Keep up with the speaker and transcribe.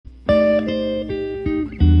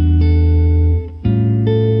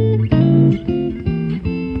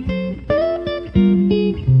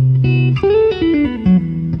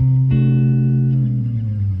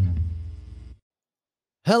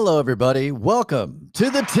Hello, everybody. Welcome to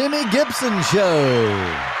the Timmy Gibson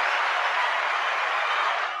Show.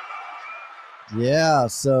 Yeah,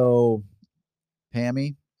 so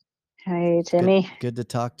Pammy. Hey, Timmy. Good to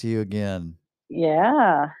talk to you again.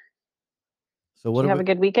 Yeah. So Did you have a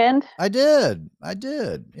good weekend? I did.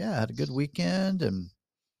 Yeah, I had a good weekend, and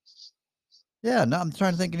yeah, no, I'm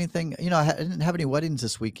trying to think anything. I didn't have any weddings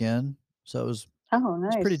this weekend, so it was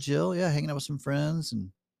pretty nice. chill. Yeah, hanging out with some friends,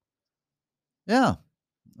 and yeah,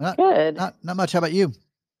 Good. not much. How about you?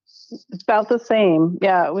 It's about the same.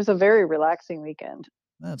 Yeah, it was a very relaxing weekend.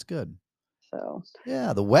 That's good. So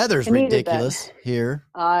Yeah, the weather's I needed that. ridiculous here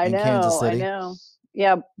I in know. Kansas City. I know.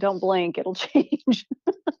 Yeah, don't blink. It'll change.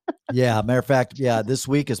 Yeah, matter of fact, yeah, this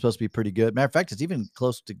week is supposed to be pretty good. Matter of fact, it's even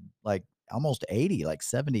close to like almost 80, like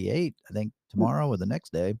 78, I think, tomorrow or the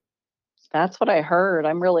next day. That's what I heard.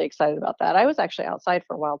 I'm really excited about that. I was actually outside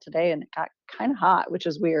for a while today and it got kind of hot, which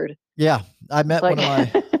is weird. Yeah, I met like...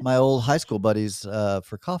 one of my old high school buddies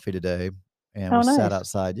for coffee today, and we sat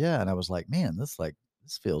outside. Yeah, and I was like, man, this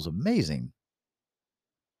feels amazing.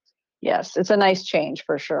 Yes, it's a nice change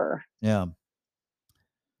for sure. Yeah.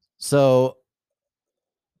 So,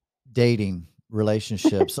 dating,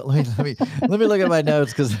 relationships. let me look at my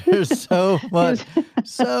notes because there's so much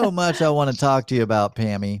I want to talk to you about,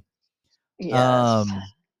 Pammy. Yes.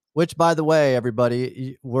 Which, by the way,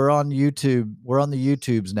 everybody, we're on YouTube. We're on the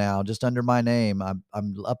YouTubes now, just under my name. I'm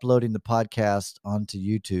uploading the podcast onto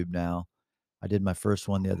YouTube now. I did my first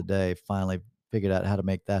one the other day. Finally figured out how to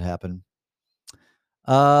make that happen.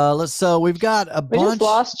 So we've got a bunch. We just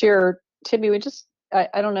lost your Timmy.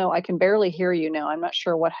 I don't know. I can barely hear you now. I'm not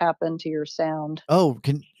sure what happened to your sound. Oh,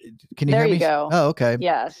 can you hear me? There you go. Oh, okay.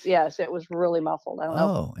 Yes. It was really muffled. I don't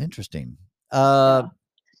know. Oh, interesting.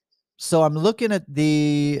 So I'm looking at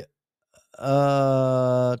the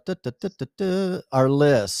our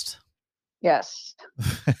list. Yes.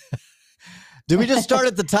 Do we just start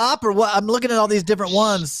at the top or what? I'm looking at all these different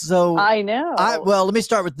ones. So I know. Well, let me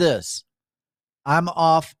start with this. I'm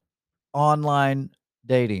off online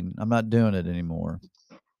dating. I'm not doing it anymore.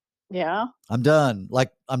 Yeah. I'm done.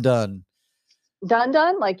 I'm done.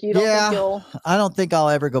 Done? Like you don't think you'll... I don't think I'll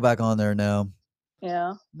ever go back on there, no.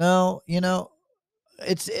 Yeah. No,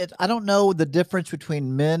 I don't know the difference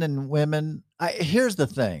between men and women. Here's the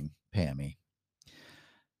thing, Pammy.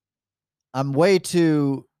 I'm way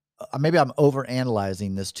too... maybe I'm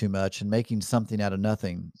overanalyzing this too much and making something out of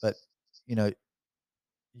nothing. But,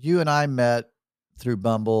 you and I met through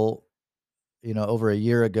Bumble, over a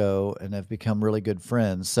year ago and have become really good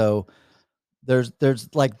friends. So there's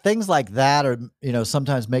like things like that are,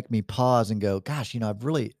 sometimes make me pause and go, gosh, I've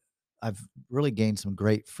really gained some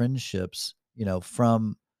great friendships,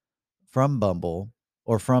 from Bumble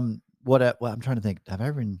or from well, I'm trying to think. I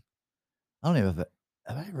don't know have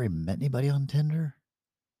I ever met anybody on Tinder?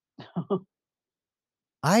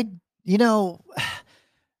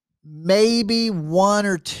 Maybe one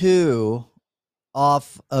or two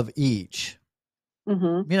off of each.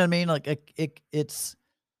 Mm-hmm. You know what I mean? Like it's,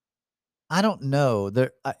 I don't know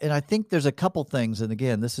there. And I think there's a couple things. And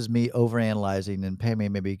again, this is me overanalyzing, and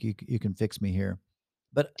Pammy, maybe you can fix me here.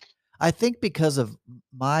 But I think because of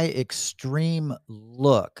my extreme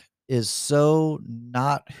look is so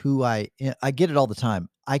not who I get it all the time.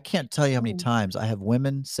 I can't tell you how many times I have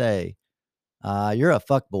women say, you're a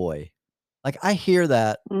fuck boy. Like I hear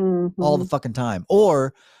that all the fucking time.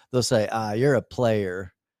 Or they'll say, you're a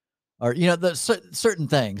player, or, the certain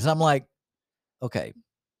things. I'm like, okay,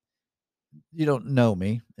 you don't know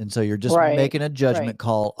me. And so you're just making a judgment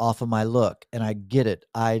call off of my look. And I get it.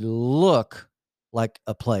 I look like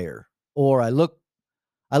a player, or I look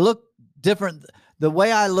different. The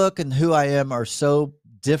way I look and who I am are so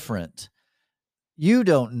different. You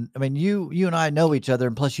don't, I mean, you and I know each other,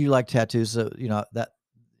 and plus you like tattoos. So, that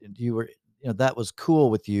you were, that was cool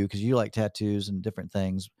with you because you like tattoos and different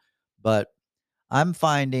things. But I'm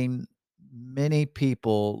finding many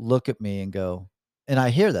people look at me and go, and I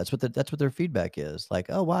hear that's what their feedback is. Like,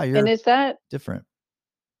 oh wow, you're different.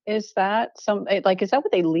 Is that is that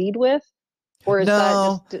what they lead with? Or is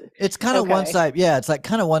no, that just it's kind of once it's like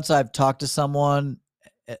kind of once I've talked to someone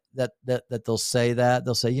that they'll say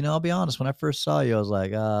they'll say, I'll be honest, when I first saw you, I was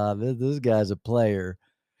like, this guy's a player.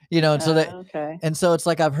 And so and so it's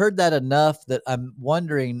like I've heard that enough that I'm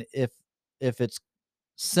wondering if it's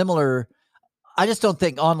similar. I just don't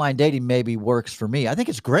think online dating maybe works for me. I think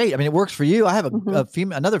it's great. I mean, it works for you. I have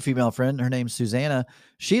another female friend. Her name's Susanna.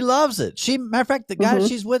 She loves it. Matter of fact, the guy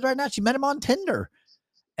she's with right now, she met him on Tinder.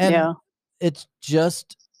 And it's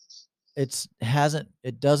just, it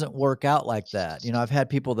doesn't work out like that. I've had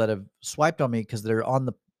people that have swiped on me because they're on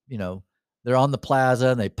the, they're on the plaza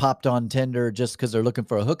and they popped on Tinder just because they're looking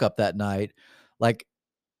for a hookup that night. Like,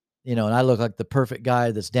 and I look like the perfect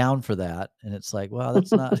guy that's down for that. And it's like, well,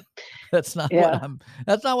 that's not that's not what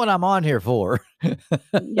Yeah. I'm on here for.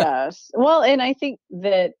 Yes. Well, and I think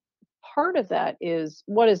that part of that is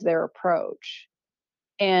what is their approach?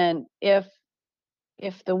 And if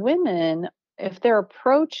the women, if their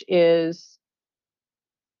approach is,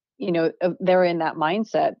 they're in that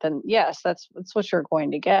mindset, then yes, that's what you're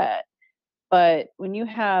going to get. But when you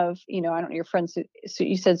have, I don't know, your friend,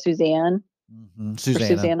 you said Suzanne or Susanna.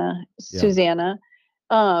 Susanna, Yeah. Susanna,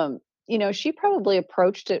 um, she probably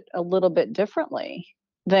approached it a little bit differently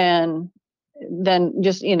than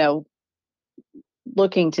just,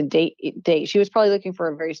 looking to date. She was probably looking for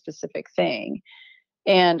a very specific thing.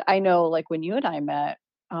 And I know, like, when you and I met,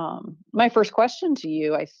 my first question to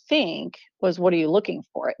you, I think, was, "What are you looking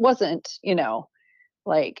for?" It wasn't,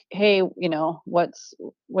 like, "Hey, what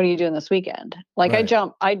are you doing this weekend?" Like, Right.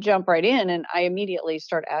 I jump right in and I immediately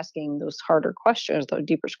start asking those harder questions, those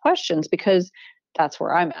deeper questions, because that's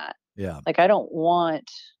where I'm at. Yeah. Like, I don't want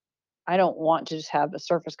to just have a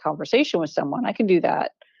surface conversation with someone. I can do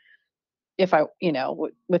that if I,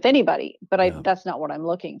 with anybody, but Yeah. that's not what I'm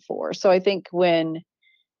looking for. So I think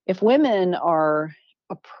if women are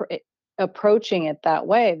approaching it that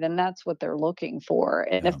way, then that's what they're looking for.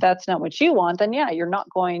 And Yeah. if that's not what you want, then yeah, you're not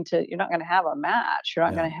going to have a match. You're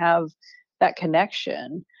not Yeah. going to have that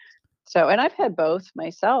connection. So, and I've had both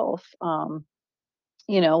myself,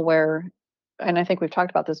 where, and I think we've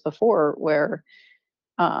talked about this before, where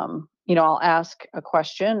I'll ask a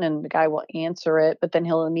question and the guy will answer it, but then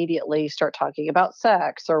he'll immediately start talking about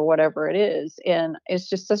sex or whatever it is. And it's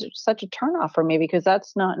just such a turnoff for me, because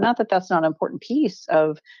that's not that that's not an important piece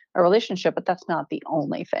of a relationship, but that's not the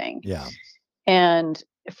only thing. Yeah. And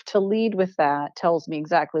if to lead with that tells me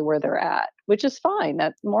exactly where they're at, which is fine.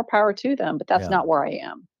 That more power to them, but that's Yeah. not where I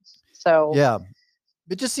am. So, Yeah.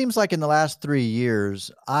 It just seems like in the last 3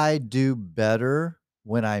 years, I do better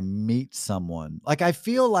when I meet someone. Like, I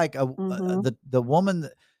feel like mhm, the woman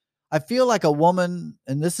that I feel like a woman,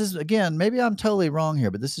 and this is, again, maybe I'm totally wrong here,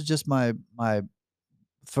 but this is just my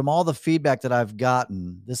from all the feedback that I've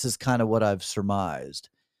gotten, this is kind of what I've surmised,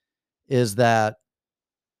 is that,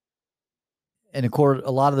 and of course,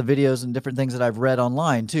 a lot of the videos and different things that I've read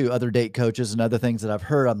online too, other date coaches and other things that I've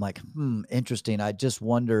heard, I'm like, interesting. I just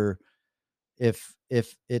wonder if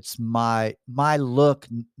it's my look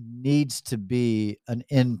needs to be an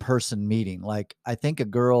in-person meeting. Like, I think a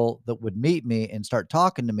girl that would meet me and start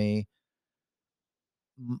talking to me,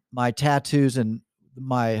 my tattoos and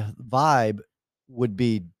my vibe would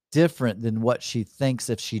be different than what she thinks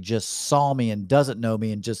if she just saw me and doesn't know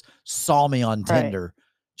me and just saw me on right. Tinder.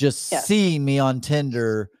 Just Yes. seeing me on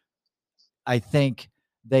Tinder, I think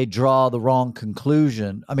they draw the wrong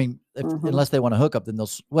conclusion. I mean, if Mhm. unless they wanna hook up, then they'll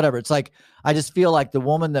whatever. It's like, I just feel like the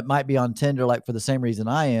woman that might be on Tinder, like, for the same reason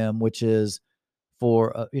I am, which is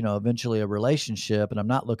for, eventually a relationship, and I'm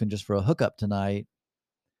not looking just for a hookup tonight.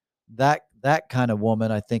 That kind of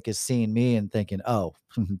woman, I think, is seeing me and thinking, "Oh,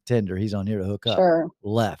 Tinder, he's on here to hook up." Sure.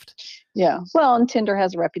 Left. Yeah. Well, and Tinder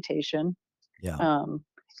has a reputation. Yeah, Um,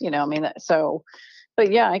 I mean, so,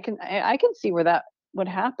 but yeah, I can see where that would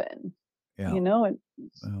happen. yeah, You know, it,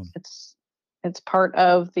 um, it's it's part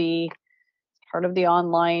of the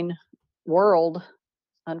online world,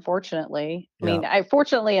 unfortunately. I yeah. mean, I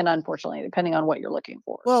fortunately and unfortunately, depending on what you're looking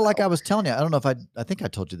for. Well, like So, I was telling you, I don't know if I think I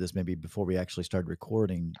told you this maybe before we actually started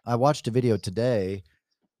recording. I watched a video today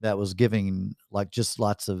that was giving, like, just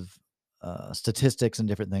lots of, statistics and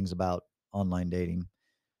different things about online dating,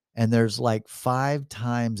 and there's, like, 5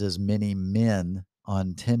 times as many men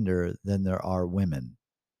on Tinder than there are women.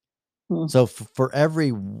 mm, So for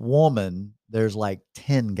every woman, there's, like,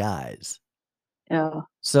 10 guys. yeah.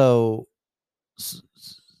 So s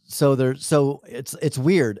s so it's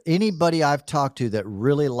weird. Anybody I've talked to that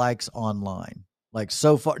really likes online, like,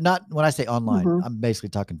 so far, not when I say online, Hmm. I'm basically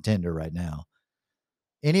talking Tinder right now.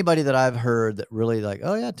 Anybody that I've heard that really, like,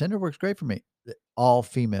 "Oh, yeah, Tinder works great for me," all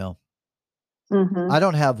female. Hmm. I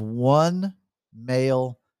don't have one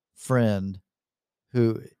male friend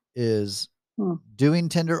who is doing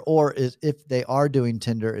Tinder, or is, if they are doing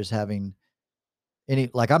Tinder, is having any,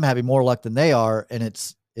 like, I'm having more luck than they are, and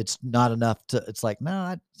it's not enough to, it's like,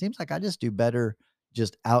 "No, it seems like I just do better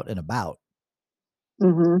just out and about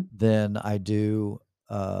Hmm. than I do,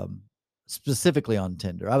 um, specifically on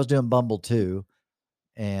Tinder." I was doing Bumble too,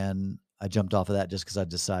 and I jumped off of that just because I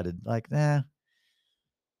decided, like, "Nah,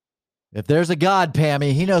 if there's a God,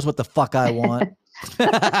 Pammy, he knows what the fuck I want."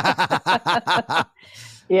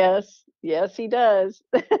 Yes, yes, he does,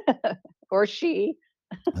 or she.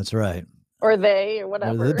 That's right. or they or Or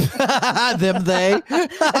whatever. them, they.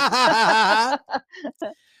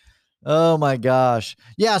 Oh my gosh.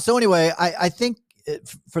 Yeah. So anyway, I think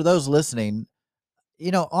for those listening,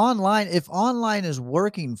 online, if online is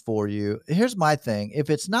working for you, here's my thing. If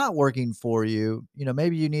it's not working for you,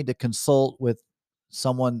 maybe you need to consult with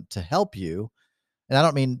someone to help you. And I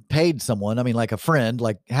don't mean paid someone. I mean like a friend,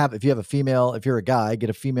 like if you have a female, if you're a guy, get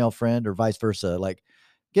a female friend or vice versa. Like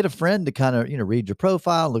get a friend to kind of, read your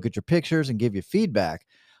profile, look at your pictures and give you feedback.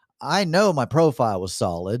 I know my profile was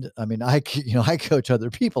solid. I mean, I coach other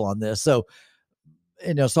people on this. So,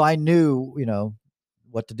 so I knew,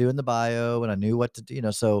 what to do in the bio and I knew what to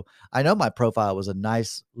do, so I know my profile was a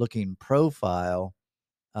nice looking profile.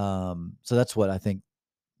 So that's what I think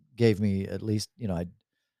gave me at least,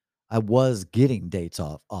 I was getting dates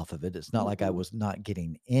off of it. It's not like I Mhm. was not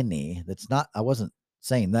getting any. That's not I wasn't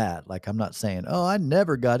saying that. Like I'm not saying, "Oh, I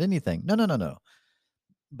never got anything." No, no, no, no.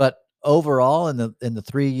 But overall in the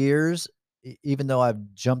 3 years, even though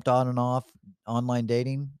I've jumped on and off online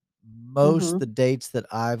dating, most Mhm. the dates that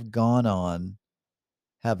I've gone on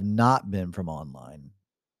have not been from online.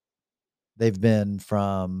 They've been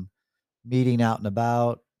from meeting out and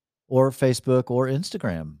about or Facebook or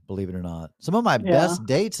Instagram, believe it or not. Some of my Yeah. best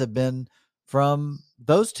dates have been from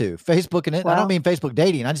those 2, Facebook and it I don't Wow. mean Facebook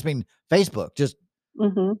dating, I just mean Facebook, just,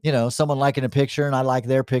 Mhm. someone liking a picture and I like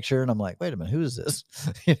their picture and I'm like, "Wait a minute, who is this?"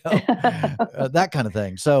 You know? That kinda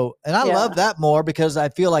thing. So and I love Yeah. that more because I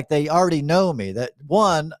feel like they already know me, that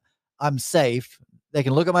 1, I'm safe. They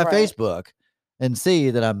can look at my Right. Facebook and see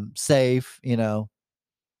that I'm safe.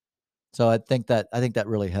 So I think that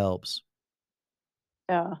really helps.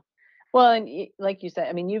 Yeah. Well, and like you said,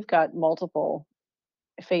 I mean, you've got multiple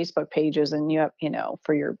Facebook pages, and you have,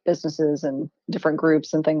 for your businesses and different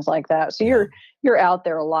groups and things like that. So Yeah. you're out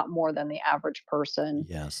there a lot more than the average person,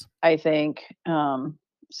 Yes. I think.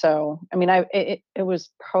 So I mean, it was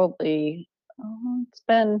probably it's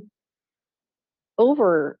been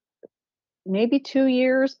over maybe 2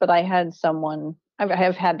 years, but I had someone I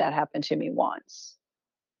have had that happen to me once.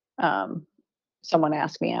 Um, Someone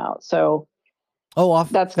asked me out, so Oh, off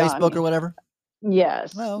that's not, I Facebook or mean, whatever?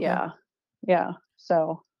 yes, Oh, okay. yeah, yeah.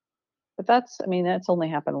 So, but I mean, that's only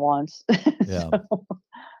happened once. Yeah. So,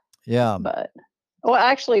 Yeah. but well,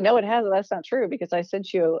 actually, no, it hasn't. That's not true because I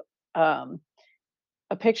sent you um,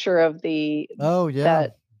 a picture of Oh, yeah.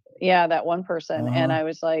 that, yeah, that one person, and Uh-huh. I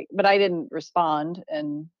was like, but I didn't respond,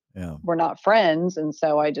 and Yeah. we're not friends, and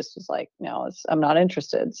so I just was like, no, I'm not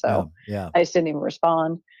interested. Yeah. So Yeah. I just didn't even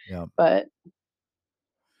respond. Yeah. But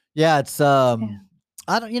Yeah, it's, yeah.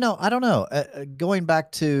 I don't know, going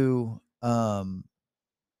back to,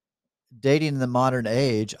 dating in the modern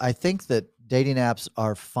age, I think that dating apps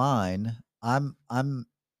are fine. I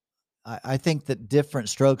think that different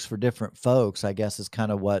strokes for different folks, I guess, is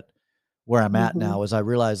kinda where I'm at Hmm. now is I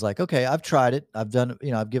realize, like, okay, I've tried it. I've done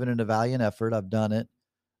I've given it a valiant effort. I've done it.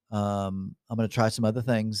 I'm gonna try some other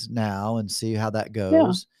things now and see how that Yeah.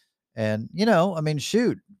 goes. And, I mean,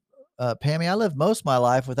 shoot, Pammy, I lived most of my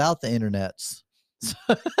life without the internets.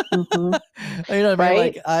 Hmm. You know what I mean?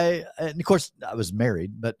 Like Right. and of course I was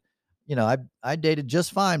married, but I dated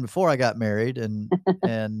just fine before I got married and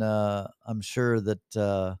I'm sure that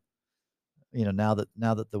now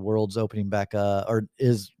that the world's opening back or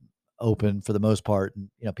is open for the most part and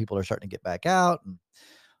people are starting to get back out and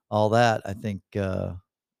all that, I think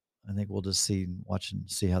we'll just watch and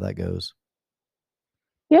see how that goes.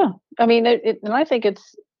 Yeah. I mean, and I think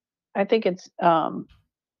it's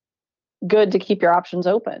good to keep your options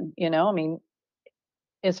open. I mean,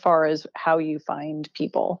 as far as how you find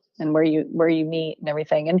people and where you meet and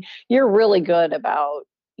everything, and you're really good about,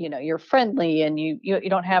 you're friendly, and you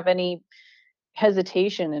don't have any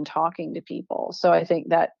hesitation in talking to people. So I think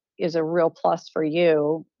that is a real plus for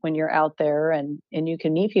you when you're out there, and you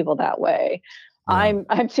can meet people that way. Yeah.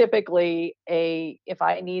 I'm typically if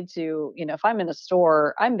I need to, if I'm in a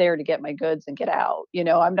store, I'm there to get my goods and get out.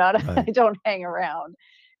 I'm not I Right. don't hang around.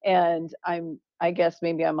 And I guess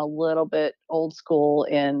maybe I'm a little bit old school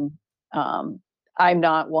in um I'm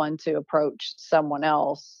not one to approach someone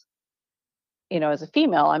else, as a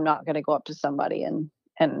female. I'm not going to go up to somebody and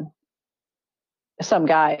some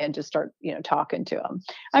guy and just start, talking to him.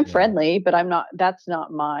 I'm Yeah. friendly, but I'm not that's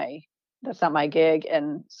not my gig.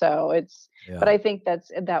 And so but Yeah. I think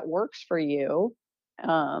that works for you.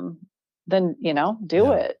 Um, then, do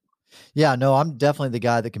Yeah. it. Yeah, no, I'm definitely the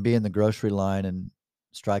guy that can be in the grocery line and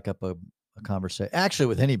strike up a conversation. Actually,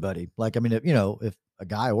 with anybody. Like, I mean, if a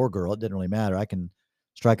guy or girl, it didn't really matter. I can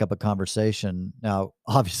strike up a conversation. Now,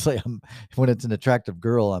 obviously, when it's an attractive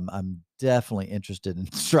girl, I'm definitely interested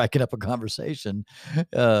in striking up a conversation.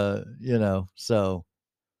 So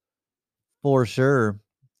For sure.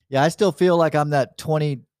 Yeah, I still feel like I'm that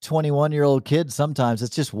 20, 21-year-old kid sometimes.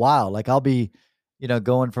 It's just wild. Like, I'll be,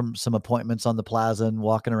 going from some appointments on the plaza and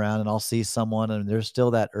walking around, and I'll see someone, and there's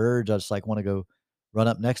still that urge. I just, like, wanna go run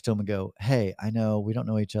up next to 'em and go, "Hey, I know we don't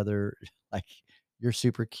know each other. Like, you're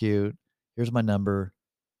super cute. Here's my number.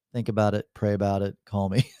 Think about it, pray about it, call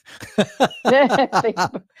me." Think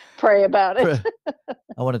pray about it. Pray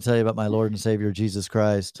I wanna tell you about my Lord and Savior, Jesus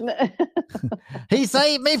Christ. He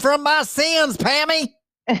saved me from my sins, Pammy.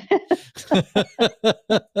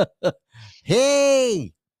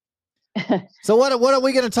 Hey. So what are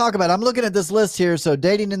we going to talk about? I'm looking at this list here. So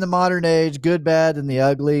dating in the modern age, good, bad, and the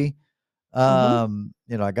ugly. Mhm,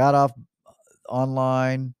 I got off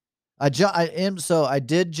online. I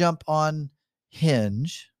did jump on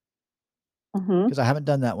Hinge mhm. because I haven't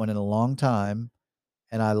done that one in a long time,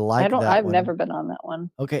 and I like that I've never one. been on that one.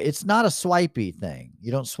 Okay, it's not a swipey thing.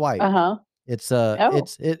 You don't swipe. Uh-huh. It's Oh.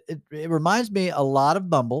 it reminds me a lot of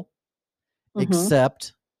Bumble, Mhm.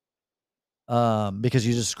 except because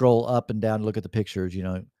you just scroll up and down and look at the pictures.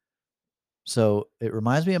 So it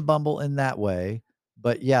reminds me of Bumble in that way.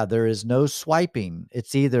 But yeah, there is no swiping.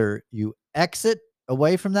 It's either you exit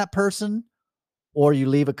away from that person or you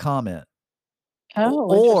leave a comment Oh,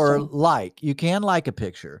 or interesting. like. You can like a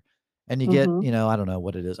picture and you get, Mhm. I don't know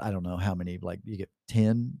what it is. I don't know how many, like you get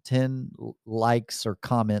 10 likes or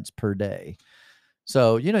comments per day.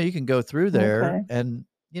 So, you can go through there Okay. and,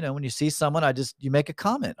 when you see someone, you make a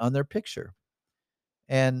comment on their picture.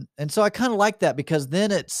 And so I kinda like that because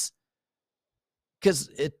then it's 'cause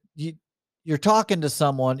you're talking to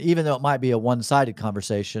someone, even though it might be a one-sided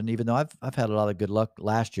conversation, even though I've had a lot of good luck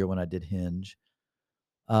last year when I did Hinge.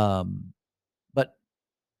 Um, but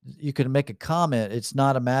you can make a comment. It's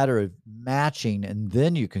not a matter of matching and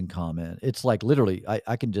then you can comment. It's like literally Oh.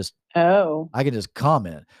 I can just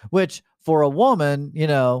comment, which for a woman,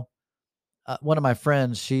 one of my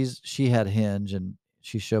friends, she had Hinge and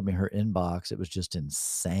she showed me her inbox. It was just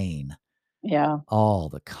insane. Yeah. All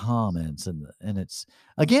the comments and it's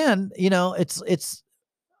again, it's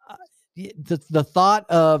uh, the thought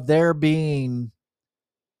of there being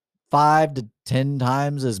 5 to 10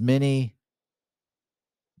 times as many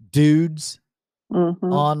dudes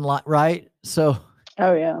Mhm. online, right? So,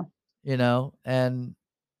 Oh, yeah. and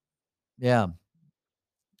yeah,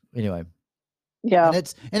 anyway, Yeah. and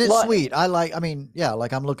it's Well, sweet. I mean, yeah,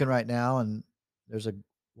 like I'm looking right now and there's a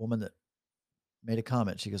woman that made a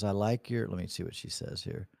comment. She goes, "I like your," let me see what she says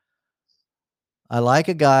here. "I like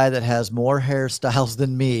a guy that has more hairstyles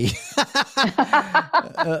than me."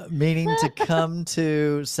 Meaning to come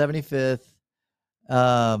to 75th.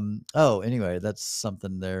 Anyway, that's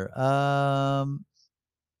something there.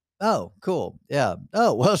 Oh, cool. Yeah.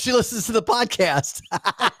 Oh, well, she listens to the podcast.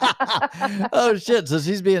 Oh, shit. So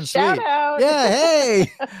she's being shout sweet. out. Yeah.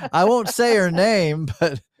 Hey, I won't say her name,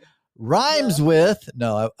 but Yeah. rhymes with,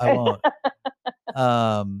 no, I won't.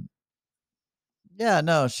 Um, yeah,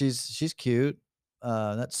 no, she's cute.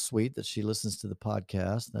 That's sweet that she listens to the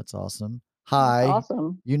podcast. That's awesome. That's Hi,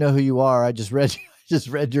 awesome. you know who you are. I just read just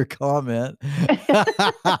read your comment.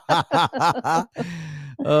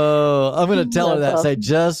 Oh, I'm gonna tell her That's that. Say, awesome.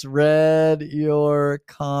 just read your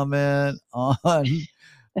comment on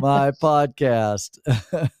my podcast.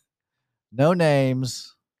 No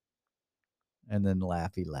names, and then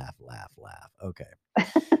laughy, laugh, laugh, laugh. Okay.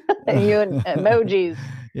 You and emojis,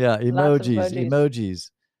 Yeah, lots of emojis, emojis. emojis.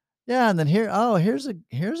 Yeah, and then here's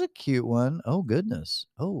a cute one. Oh goodness.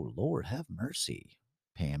 Oh Lord, have mercy,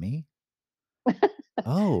 Pammy.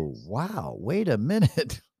 Oh wow. Wait a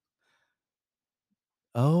minute.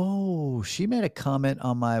 Oh, she made a comment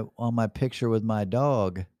on my picture with my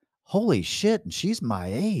dog. Holy shit, and she's my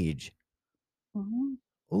age. Mhm.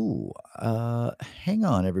 Ooh, hang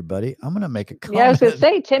on, everybody. I'm gonna make a Yeah, I was gonna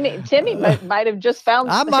comment. say Timmy Uh, might have just found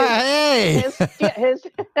I'm my hey. his his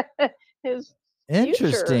future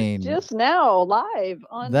Interesting. just now live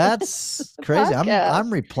on That's the crazy. podcast.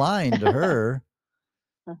 I'm replying to her.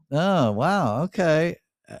 Oh, wow, okay.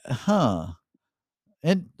 Huh.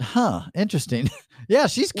 Interesting. Yeah,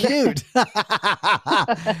 she's cute.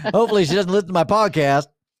 Hopefully, she doesn't listen to my podcast.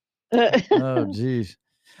 Oh, geez.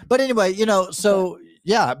 But anyway, But so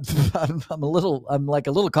yeah, I'm like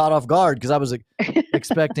a little caught off guard because I was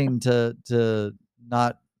expecting to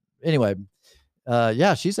not. Anyway,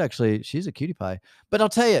 yeah, she's a cutie pie. But I'll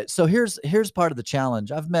tell you, so here's part of the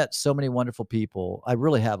challenge. I've met so many wonderful people. I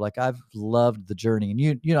really have. Like I've loved the journey, and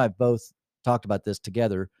you and I've both talked about this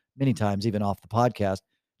together many times, even off the podcast.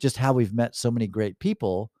 Just how we've met so many great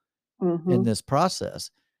people in mhm. this process.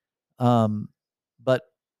 Um, but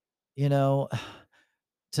you know,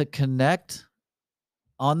 to connect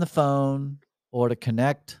on the phone or to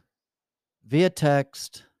connect via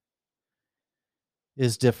text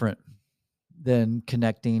is different than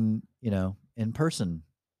connecting, in person.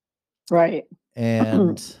 Right.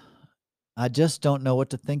 And I just don't know what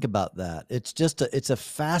to think about that. It's a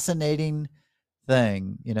fascinating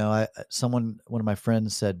thing. One of my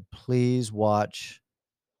friends said, please watch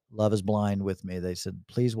Love is Blind with me. They said,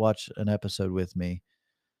 please watch an episode with me.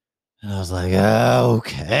 And I was like,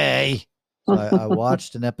 okay. So I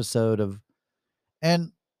watched an episode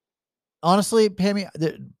and honestly, Pammy,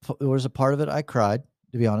 there was a part of it I cried,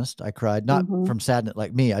 to be honest. I cried, not Mhm. from sadness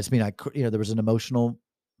like me. I just mean, there was an emotional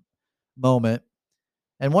moment.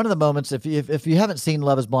 And one of the moments, if you haven't seen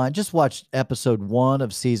Love is Blind, just watch episode 1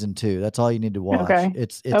 of season 2. That's all you need to watch. Okay.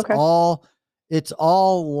 It's Okay.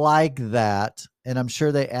 all like that, and I'm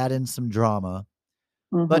sure they add in some drama.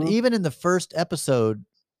 But Mhm. even in the first episode,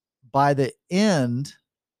 by the end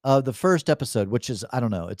of the first episode, which is, I don't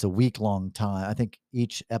know, it's a week-long time. I think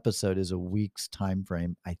each episode is a week's time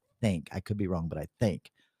frame, I think. I could be wrong, but I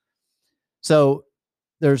think. So,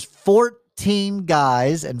 there's 14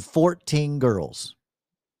 guys and 14 girls.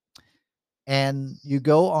 And you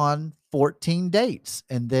go on 14 dates,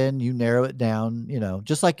 and then you narrow it down,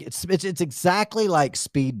 just like it's exactly like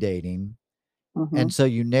speed dating. And Mhm. so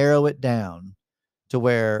you narrow it down to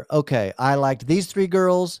where, okay, I liked these 3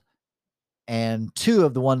 girls, and 2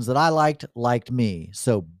 of the ones that I liked me.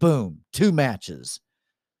 So boom, 2 matches.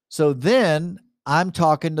 So then I'm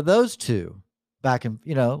talking to those 2 back and,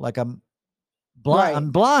 like I'm blind. Right.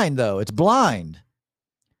 I'm blind though. It's blind.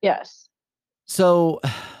 Yes. So,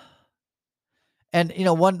 and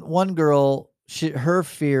one girl, her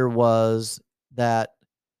fear was that,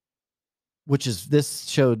 which is, this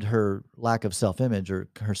showed her lack of self-image or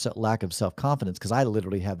her lack of self-confidence, because I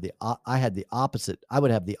literally have I had the opposite. I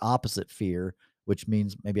would have the opposite fear, which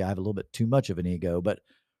means maybe I have a little bit too much of an ego. But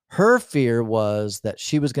her fear was that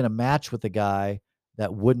she was going to match with a guy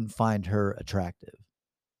that wouldn't find her attractive.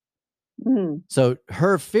 Mm. So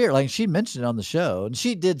her fear, like she mentioned it on the show, and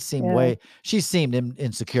she did seem Yeah. she seemed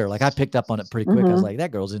insecure. Like I picked up on it pretty quick. I was Mhm. like,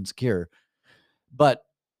 that girl's insecure. But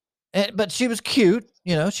but she was cute.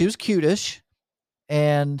 She was cutish.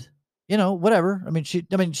 And, whatever.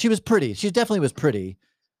 She was pretty. She definitely was pretty.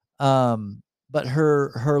 But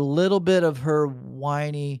her little bit of her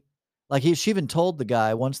whiny, like she even told the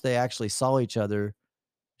guy once they actually saw each other,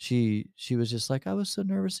 she was just like, I was so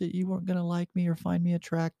nervous that you weren't gonna like me or find me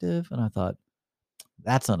attractive. And I thought,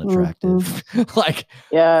 that's Mhm. unattractive. Like,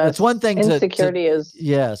 it's one Yes. thing to Insecurity is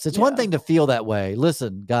yes, it's one yeah. thing to feel that way.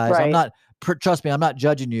 Listen, guys, I'm Right. not trust me, I'm not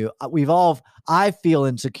judging you. I feel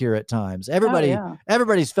insecure at times. Oh, yeah.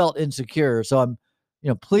 Everybody's felt insecure. So I'm,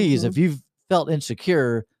 please, if Mhm. you've felt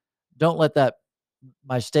insecure, don't let that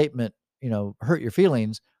my statement, hurt your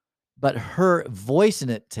feelings. But her voicing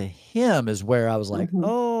it to him is where I was like, Mhm.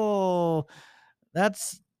 oh,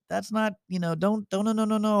 that's not, don't no, no,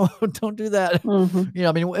 no, no, don't do that.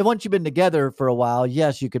 Mhm. Once you've been together for a while,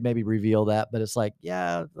 yes, you could maybe reveal that, but it's like,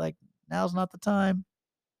 yeah, like now's not the time.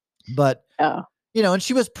 But, Yeah. and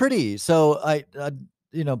she was pretty. So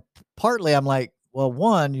partly I'm like, well,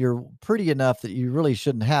 one, you're pretty enough that you really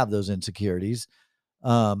shouldn't have those insecurities.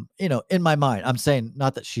 In my mind, I'm saying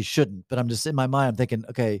not that she shouldn't, but I'm just in my mind, I'm thinking,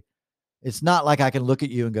 okay, it's not like I can look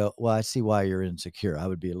at you and go, "Well, I see why you're insecure." I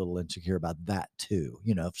would be a little insecure about that too.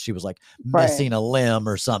 If she was like Right. missing a limb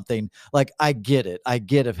or something, like I get it. I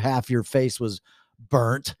get if half your face was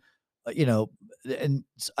burnt, uh, you know, and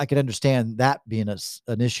I could understand that being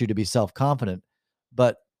an issue to be self-confident.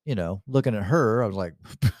 But, looking at her, I was like,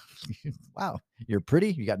 wow, you're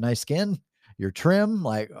pretty. You got nice skin. You're trim.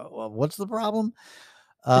 Like, well, what's the problem?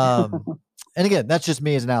 Um, and again, that's just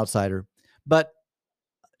me as an outsider. But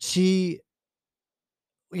she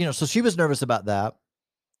so she was nervous about that.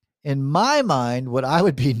 In my mind, what I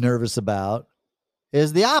would be nervous about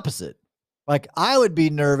is the opposite. Like, I would be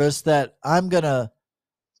nervous that I'm going to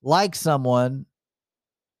like someone,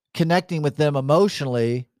 connecting with them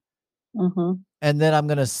emotionally, Mhm. and then I'm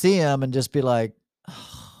going to see them and just be like,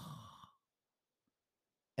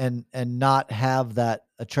 and not have that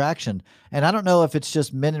attraction. And I don't know if it's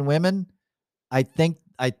just men and women. I think,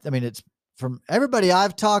 I mean, it's from everybody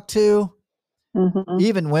I've talked to, Mhm.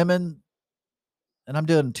 even women, and I'm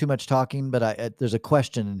doing too much talking, but there's a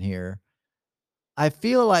question in here. I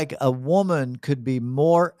feel like a woman could be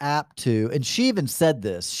more apt to, and she even said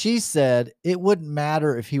this. She said it wouldn't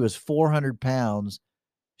matter if he was 400 pounds.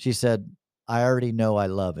 She said, I already know I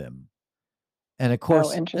love him. And of Oh,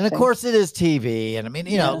 course, interesting. it is TV. And I mean,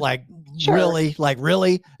 Yeah. like Sure.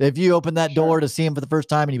 really, if you open that door Sure. to see him for the first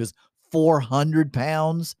time and he was 400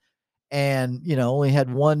 pounds and, only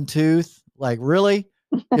had one tooth, like really,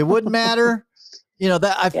 it wouldn't matter.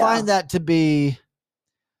 that I Yeah. find that to be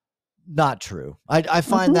not true. I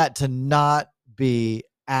find Mhm. that to not be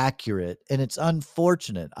accurate, and it's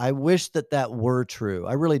unfortunate. I wish that that were true.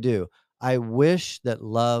 I really do. I wish that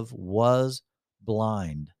love was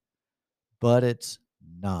blind, but it's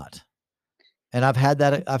not. And I've had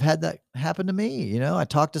that happen to me, I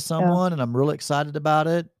talk to Yeah. someone and I'm really excited about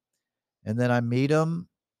it, and then I meet them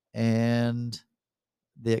and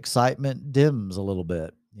the excitement dims a little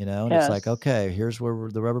bit, and it's like, Yes. okay, here's where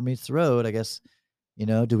the rubber meets the road. I guess,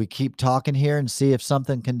 do we keep talking here and see if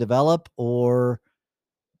something can develop, or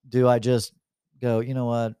do I just go, you know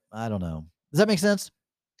what? I don't know. Does that make sense?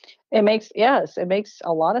 It makes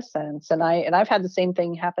a lot of sense, and I've had the same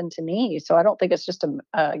thing happen to me, so I don't think it's just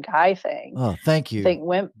a guy thing. Oh, thank I you. think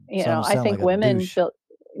women, So I don't I sound like think a women douche. feel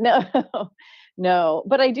no, no,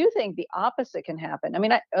 but I do think the opposite can happen. I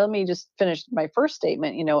mean, let me just finish my first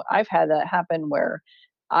statement. I've had that happen where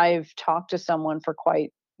I've talked to someone for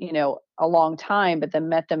quite, a long time, but then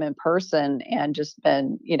met them in person and just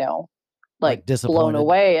been, like Like blown disappointed.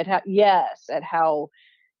 away at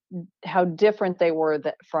how different they were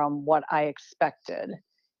from what I expected.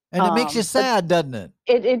 And it makes you But sad, doesn't it?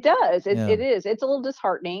 it does. Yeah. It is. It's a little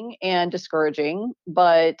disheartening and discouraging,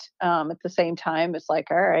 but at the same time, it's like,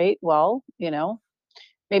 all right, well,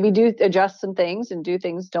 maybe do adjust some things and do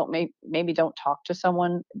things. Don't maybe don't talk to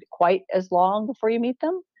someone quite as long before you meet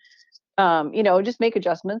them. Just make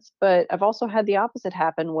adjustments. But I've also had the opposite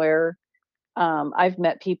happen where I've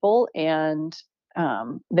met people and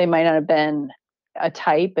they might not have been a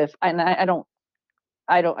type. If and I don't.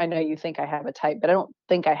 I know you think I have a type, but I don't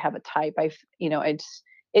think I have a type.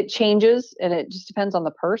 It changes and it just depends on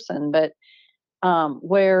the person. But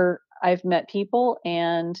where I've met people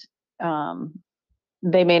and um,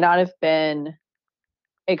 they may not have been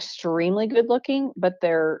extremely good looking, but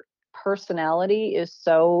their personality is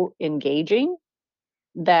so engaging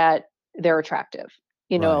that they're attractive,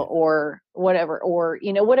 Right. or whatever, or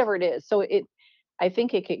whatever it is. So I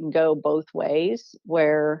think it can go both ways.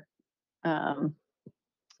 Where um,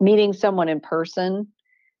 meeting someone in person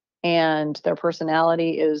and their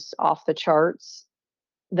personality is off the charts,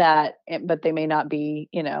 but they may not be,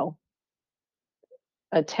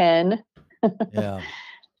 a 10, Yeah.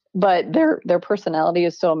 but their personality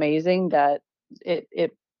is so amazing that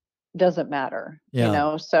it doesn't matter,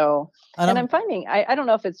 Yeah. so. And And I'm finding, I don't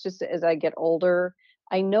know if it's just as I get older,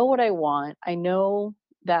 I know what I want. I know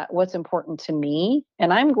that what's important to me,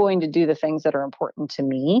 and I'm going to do the things that are important to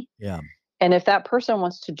me. yeah. And if that person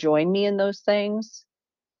wants to join me in those things,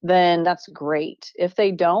 then that's great. If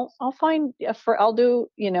they don't, I'll find I'll do,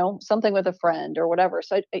 something with a friend or whatever.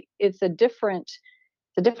 So it's a different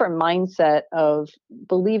mindset of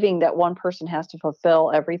believing that one person has to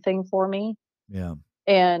fulfill everything for me. Yeah.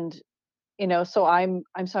 And, so I'm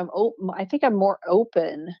open. I think I'm more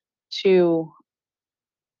open to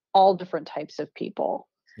all different types of people.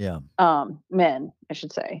 Yeah. Men, I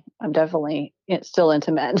should say. I'm definitely still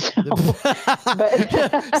into men. You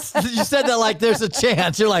But said that like there's a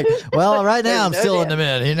chance. You're like, well, right now there's I'm no still in the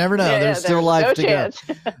chance. mid. You never know. Yeah, yeah, There's still there's life no to go. chance.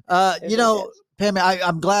 There's no chance. Pam,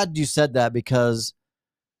 I'm glad you said that because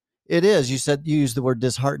it is. You used the word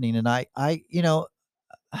disheartening, and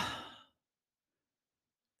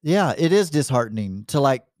yeah, it is disheartening to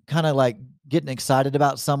like kind of like getting excited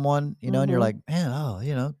about someone, and you're Mhm. like, man, oh,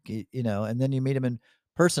 and then you meet them in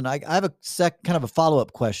person. I have a kind of a follow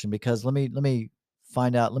up question because let me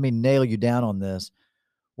find out. Let me nail you down on this.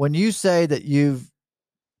 When you say that you've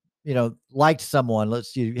liked someone,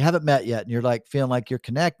 you haven't met yet, and you're like feeling like you're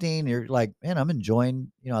connecting, you're like, man, I'm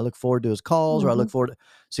enjoying, I look forward to his calls, or I look Mhm. forward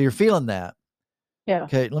so you're feeling that. Yeah.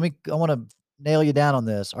 Okay, I want to nail you down on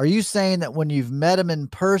this. Are you saying that when you've met him in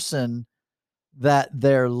person, that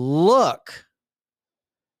their look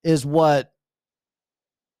is what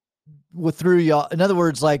threw y'all? In other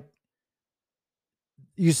words, like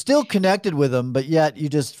you still connected with them, but yet you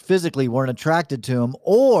just physically weren't attracted to him,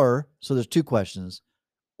 or so there's two questions,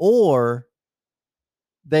 or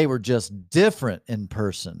they were just different in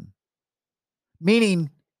person. Meaning,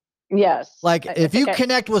 Yes. like, I if you think I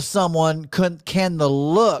connect with someone, can the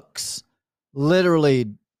looks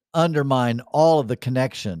literally undermine all of the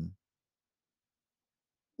connection?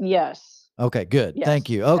 Yes. Okay, good. Thank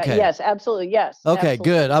Yes. you. Okay. Yes, absolutely. Yes, Okay,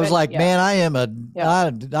 good. absolutely. I was like, Yeah. man,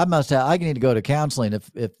 Yeah. I must have, I need to go to counseling if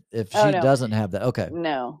Oh, she no. doesn't have that. Okay.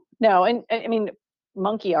 No. No, and I mean,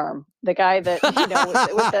 Monkey Arm, the guy that, with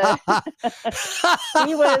the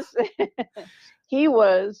he was he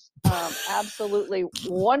was, absolutely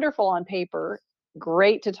wonderful on paper,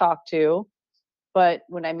 great to talk to, but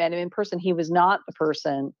when I met him in person, he was not the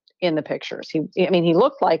person in the pictures. I mean, he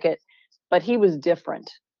looked like it, but he was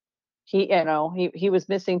different. he was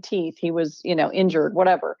missing teeth, he was, injured,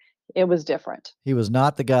 whatever. It was different. He was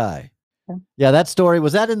not the guy. Yeah. Yeah, that story,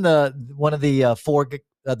 was that in one of the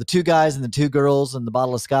the two guys and the two girls and the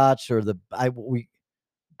bottle of scotch, or I was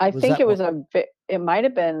think that it was one? it might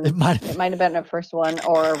have been It might it have, might have been a first one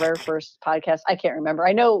or a very first podcast. I can't remember.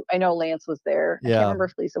 I know Lance was there. I can't yeah. remember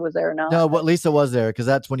if Lisa was there or not. No, what Lisa was there, because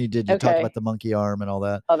that's when you talked Okay. about the monkey arm and all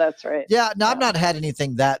that. Oh, that's right. Yeah, no, Yeah. I've not had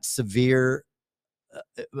anything that severe.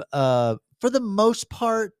 For the most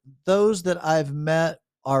part, those that I've met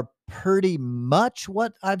are pretty much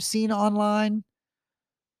what I've seen online.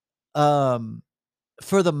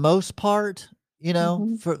 For the most part,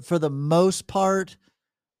 for the most part,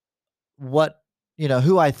 what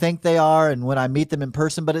who I think they are, and when I meet them in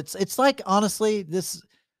person. But it's like, honestly,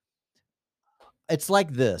 it's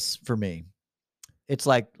like this for me. It's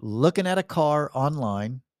like looking at a car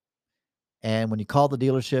online, and when you call the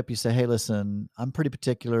dealership, you say, "Hey, listen, I'm pretty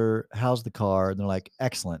particular. How's the car?" And they're like,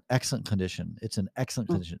 "Excellent, excellent condition. It's in excellent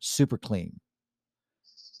Mm. condition, super clean."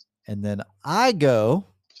 And then I go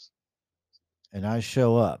and I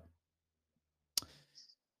show up,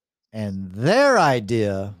 and their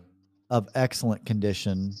idea of excellent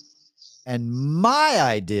condition and my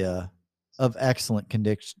idea of excellent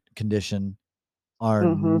condition are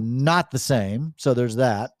Mhm. not the same. So there's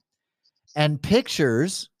that. And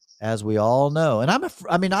pictures, as we all know, and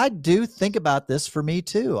I mean, I do think about this for me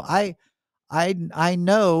too. I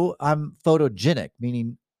know I'm photogenic,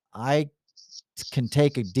 meaning I can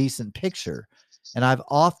take a decent picture. And I've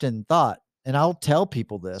often thought, and I'll tell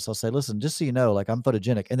people this, I'll say, listen, just so you know, like, I'm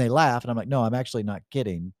photogenic. And they laugh, and I'm like, no, I'm actually not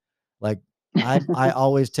kidding. Like, I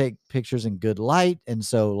always take pictures in good light. And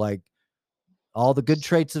so, like, all the good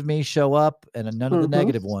traits of me show up, and none of the Mhm.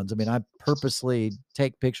 negative ones. I mean, I purposely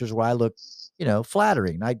take pictures where I look,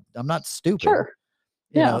 flattering. I'm not stupid. Sure.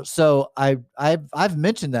 Yeah. So I've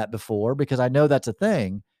mentioned that before, because I know that's a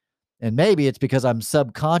thing. And maybe it's because I'm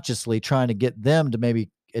subconsciously trying to get them to maybe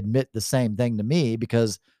admit the same thing to me,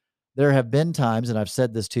 because there have been times, and I've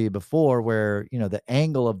said this to you before, where, the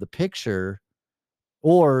angle of the picture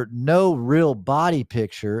or no real body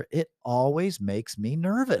picture, it always makes me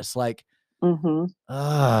nervous. Like, Mhm.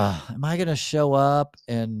 am I going to show up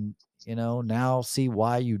and, now see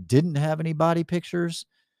why you didn't have any body pictures?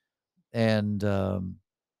 And,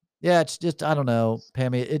 yeah, it's just, I don't know,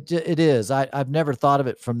 Pammy. It is. I've never thought of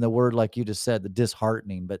it from the word, like you just said, the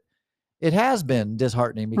disheartening, but it has been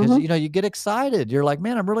disheartening, because Mhm. you get excited. You're like,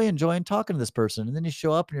 man, I'm really enjoying talking to this person, and then you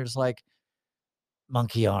show up and you're just like,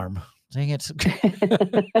 monkey arm. Dang it.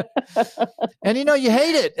 And you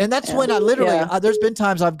hate it. And that's Yeah. when I literally, Yeah. there's been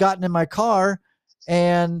times I've gotten in my car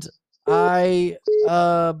and I,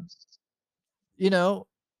 am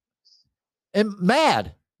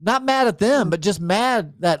mad. Not mad at them, Mm. but just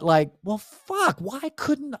mad that, like, well, fuck, why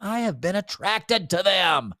couldn't I have been attracted to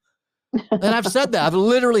them? And I've said that. I've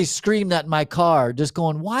literally screamed that in my car, just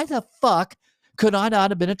going, why the fuck could I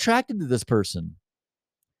not have been attracted to this person?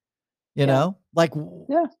 Yeah. Like,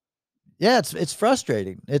 Yeah. yeah, it's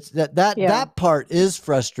frustrating. It's that Yeah. part is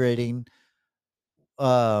frustrating.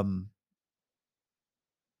 Um,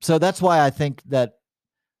 so that's why I think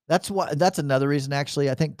that's another reason, actually.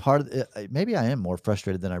 I think part of it, maybe I am more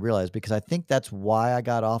frustrated than I realize, because I think that's why I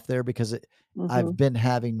got off there, because I've Mhm. been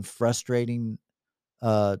having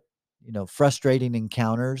uh, frustrating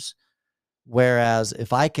encounters. Whereas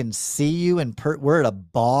if I can see you we're at a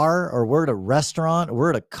bar, or we're at a restaurant, or we're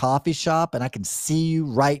at a coffee shop, and I can see you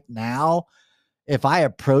right now, if I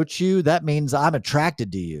approach you, that means I'm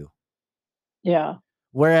attracted to you. Yeah.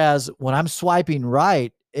 Whereas when I'm swiping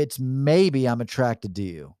right, it's maybe I'm attracted to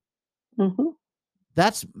you. Mhm.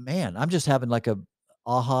 Man, I'm just having like a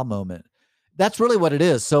aha moment. That's really what it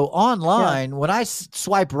is. So Yeah. online, when I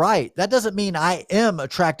swipe right, that doesn't mean I am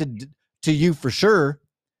attracted to you for sure,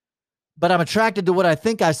 but I'm attracted to what I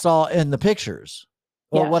think I saw in the pictures,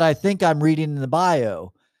 or what I Yes. think I'm reading in the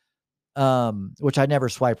bio. Which I never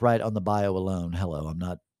swipe right on the bio alone. Hello, I'm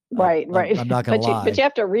not. Right, right. I'm not gonna But lie. you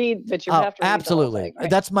have to read Oh, the whole absolutely. thing, right?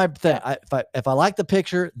 That's my thing. Yeah. If I like the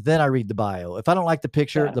picture, then I read the bio. If I don't like the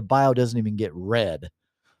picture, Yeah. the bio doesn't even get read.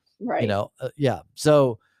 Right. Yeah.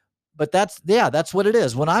 So, but that's what it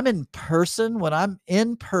is. When I'm in person,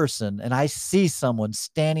 and I see someone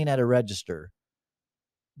standing at a register,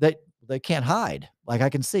 they can't hide. Like, I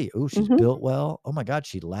can see, oh, she's Mhm. built well. Oh my God,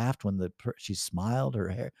 she laughed when she smiled. Her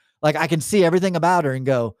hair, like, I can see everything about her and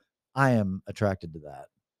go, I am attracted to that.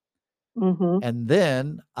 Mhm. And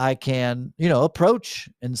then I can, approach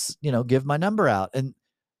and, give my number out. And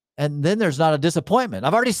then there's not a disappointment.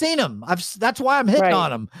 I've already seen them. That's why I'm hitting Right. on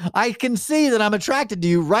them. I can see that I'm attracted to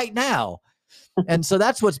you right now. And so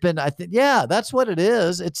that's what's been, I think, yeah, that's what it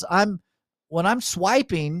is. When I'm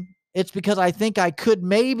swiping, it's because I think I could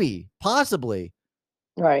maybe, possibly.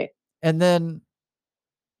 Right. And then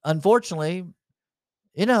unfortunately,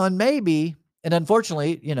 and maybe, and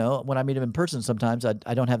unfortunately, when I meet him in person, sometimes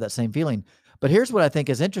I don't have that same feeling. But here's what I think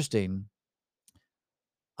is interesting.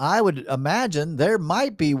 I would imagine there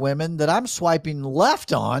might be women that I'm swiping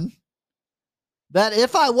left on that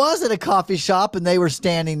if I was at a coffee shop and they were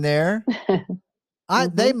standing there, they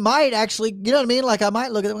Mhm. might actually, you know what I mean? Like I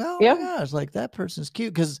might look at them, oh my Yeah. gosh, like that person's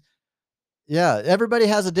cute. Cause yeah, everybody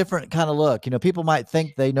has a different kind of look. People might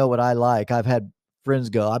think they know what I like. I've had friends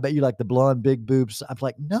go, I bet you like the blonde, big boobs. I'm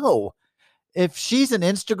like, no. If she's an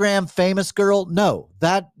Instagram famous girl, no,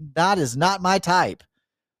 that is not my type.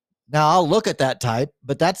 Now I'll look at that type,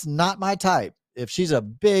 but that's not my type. If she's a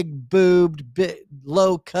big boobed, big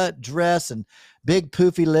low cut dress and big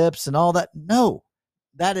poofy lips and all that, no,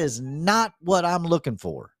 that is not what I'm looking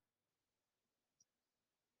for.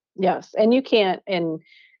 Yes, and you can't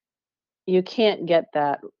get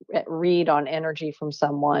that read on energy from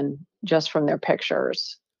someone just from their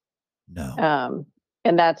pictures. No. Um,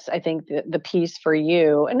 and that's, I think, the piece for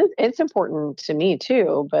you, and it's important to me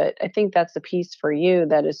too. But I think that's the piece for you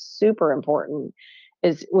that is super important.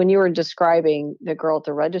 Is when you were describing the girl at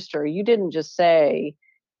the register, you didn't just say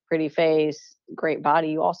pretty face, great body.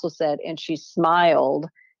 You also said, and she smiled,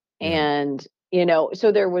 Yeah. and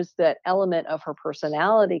so there was that element of her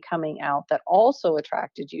personality coming out that also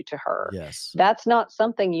attracted you to her. Yes. That's not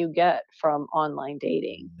something you get from online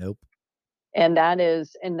dating. Nope. And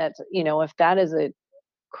that's, if that is a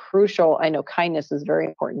crucial, I know kindness is very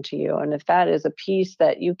important to you, and if that is a piece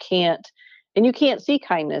that you can't, and you can't see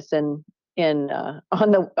kindness on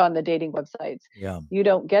the dating websites. Yeah. You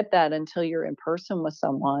don't get that until you're in person with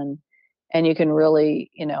someone, and you can really,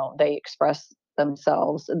 they express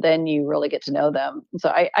themselves, then you really get to know them. So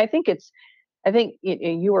I think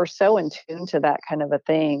you are so in tune to that kind of a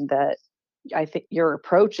thing that I think your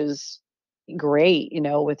approach is great,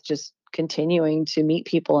 with just continuing to meet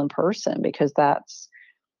people in person, because that's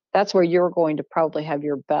where you're going to probably have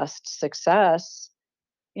your best success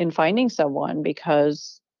in finding someone,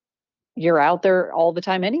 because you're out there all the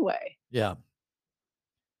time anyway. Yeah.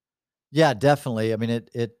 Yeah, definitely. I mean,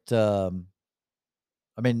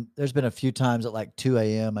 there's been a few times at like 2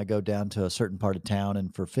 a.m. I go down to a certain part of town,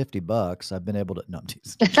 and for $50, I've been able to. No, I'm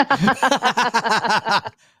teasing.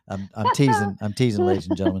 I'm teasing. I'm teasing, ladies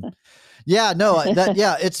and gentlemen. Yeah, no,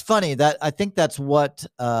 yeah, it's funny that I think that's what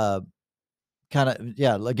kind of,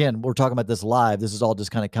 yeah. Again, we're talking about this live. This is all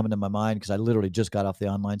just kind of coming to my mind because I literally just got off the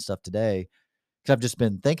online stuff today. Because I've just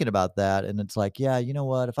been thinking about that, and it's like, yeah, you know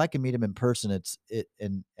what? If I can meet him in person,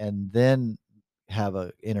 and then have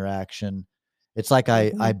a interaction, it's like I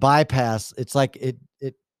Mhm. bypass. It's like it.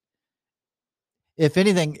 If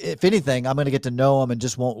anything, I'm gonna get to know them and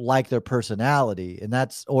just won't like their personality, and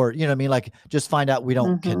that's, or you know what I mean, like just find out we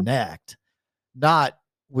don't Mhm. connect. Not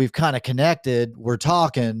we've kind of connected, we're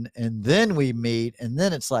talking, and then we meet, and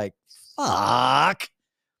then it's like, fuck.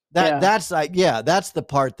 Yeah. That's like, yeah, that's the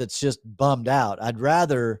part that's just bummed out. I'd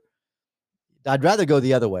rather go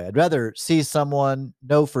the other way. I'd rather see someone,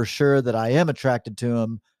 know for sure that I am attracted to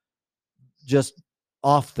them just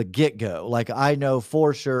off the get go. Like I know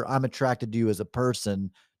for sure I'm attracted to you as a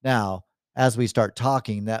person. Now, as we start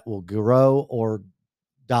talking, that will grow or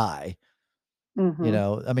die.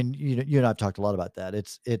 Mhm. I mean, you and I've talked a lot about that.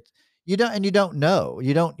 You don't know.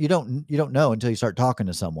 You don't know until you start talking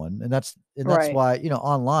to someone. And that's Right. why,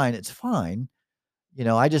 online it's fine.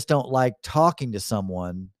 I just don't like talking to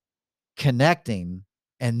someone, connecting,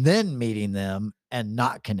 and then meeting them and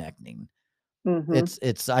not connecting. Mhm.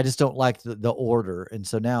 It's I just don't like the order, and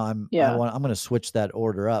so now Yeah. I'm gonna switch that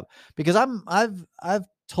order up because I've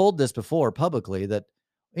told this before publicly that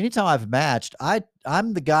anytime I've matched,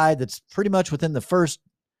 I'm the guy that's pretty much within the first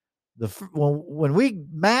when we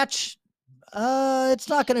match, it's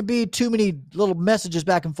not gonna be too many little messages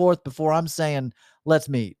back and forth before I'm saying, "Let's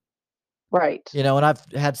meet." Right. And I've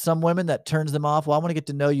had some women that turns them off, "Well, I wanna get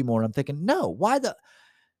to know you more." I'm thinking, "No, why the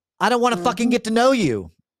I don't wanna fucking Mhm. get to know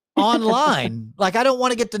you online." Like, I don't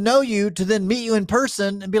wanna get to know you to then meet you in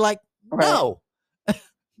person and be like, Right. "No,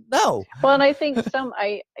 no." Well, and I think from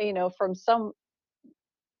some,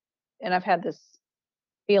 and I've had this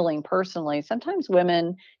feeling personally, sometimes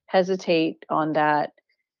women hesitate on that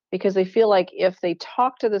because they feel like if they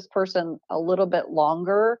talk to this person a little bit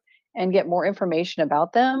longer and get more information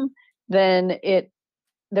about them, then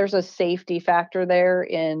there's a safety factor there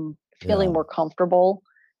in Yeah, feeling more comfortable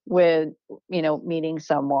with, meeting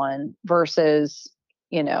someone versus,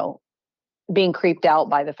 you know, being creeped out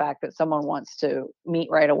by the fact that someone wants to meet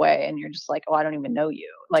right away, and you're just like, "Oh, I don't even know you."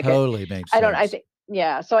 Like, Totally makes I don't. I sense. think,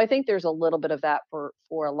 yeah. So I think there's a little bit of that for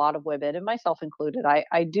a lot of women, and myself included.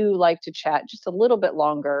 I do like to chat just a little bit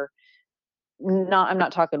longer. Not, I'm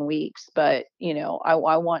not talking weeks, but I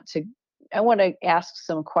want to ask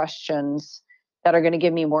some questions that are going to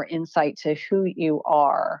give me more insight to who you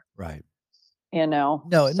are. Right. You know,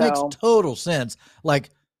 No, it makes so total sense. Like,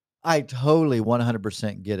 I totally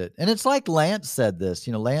 100% get it. And it's like Lance said this.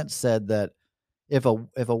 Lance said that if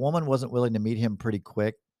a woman wasn't willing to meet him pretty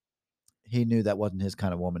quick, he knew that wasn't his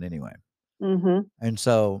kind of woman anyway. mhm, And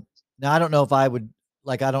so now I don't know if I would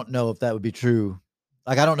like I don't know if that would be true.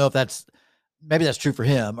 Like I don't know if maybe that's true for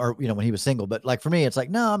him or when he was single, but like for me it's like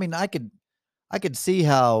no, I mean I could see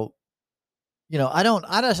how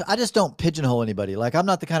I just don't pigeonhole anybody. Like I'm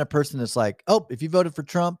not the kind of person that's like, "Oh, if you voted for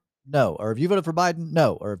Trump, no, or if you voted for Biden,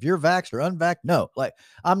 no, or if you're vaxxed or unvaxxed, no." Like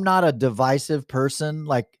I'm not a divisive person.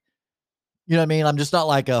 Like you know what I mean? I'm just not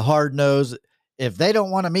like a hard nose. If they don't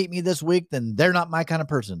want to meet me this week, then they're not my kind of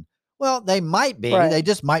person. Well, they might be. They right,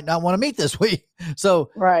 just might not want to meet this week. So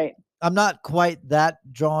right, I'm not quite that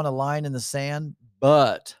drawing a line in the sand.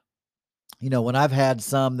 But, when I've had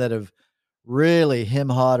some that have really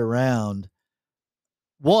him-hawed around,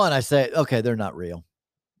 one, I say, okay, they're not real.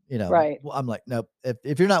 right. I'm like, nope.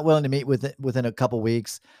 If you're not willing to meet within a couple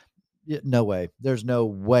weeks, no way. There's no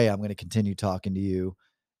way I'm going to continue talking to you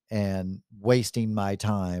and wasting my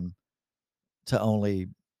time to only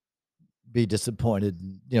be disappointed,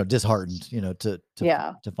 disheartened,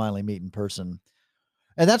 Yeah. to finally meet in person.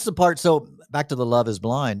 And that's the part. So back to the Love Is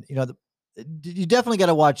Blind. You definitely got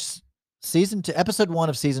to watch season 2, episode 1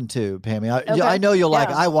 of season 2, Pammy. I Okay. know you'll like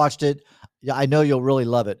it. Yeah. I watched it. Yeah, I know you'll really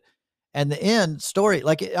love it. And the end story,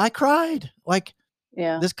 like I cried. Like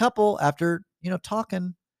Yeah. this couple, after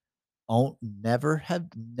talking,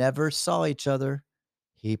 never saw each other.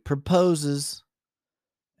 He proposes.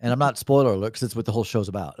 And I'm not spoiler alert because it's what the whole show's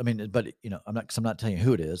about. I mean, but I'm not telling you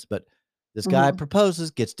who it is, but this guy Mhm. proposes,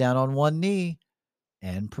 gets down on one knee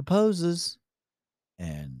and proposes,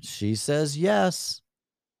 and she says yes.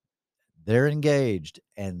 They're engaged,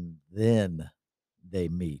 and then they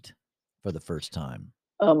meet for the first time.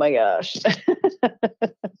 Oh my gosh.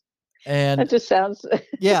 That And just sounds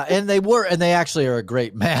yeah, and they actually are a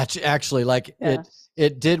great match. Actually, like yeah.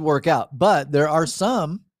 it did work out. But there are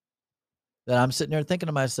some that I'm sitting there thinking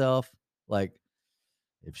to myself, like,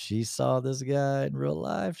 if she saw this guy in real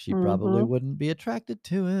life, she probably Mhm. wouldn't be attracted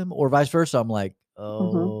to him, or vice versa. I'm like,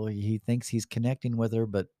 Mhm. "Oh, he thinks he's connecting with her,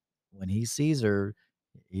 but when he sees her,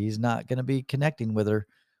 he's not gonna be connecting with her,"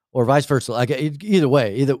 or vice versa. Like, either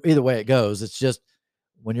way it goes, it's just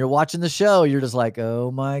when you're watching the show, you're just like,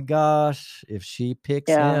 "Oh my gosh, if she picks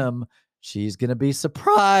Yeah. him, she's gonna be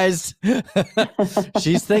surprised."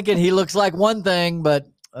 She's thinking he looks like one thing, but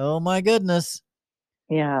oh my goodness.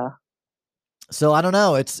 Yeah. So I don't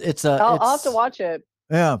know. I'll have to watch it.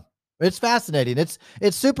 Yeah, it's fascinating. It's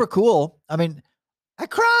super cool. I mean, I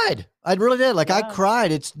cried. I really did. Like I Yeah.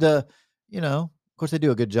 cried. Of course they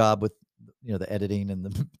do a good job with the editing and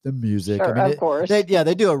the the music. I Sure, mean, of course. they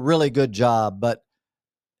do a really good job.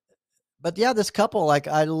 But yeah, this couple, like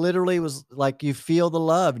I literally was like, you feel the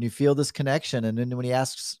love and you feel this connection, and then when he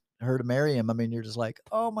asks her to marry him, I mean, you're just like,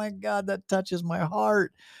 oh my god, that touches my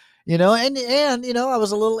heart. And I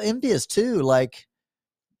was a little envious too. Like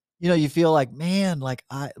you feel like, man, like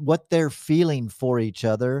what they're feeling for each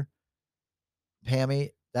other,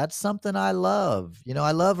 Pammy, that's something I love.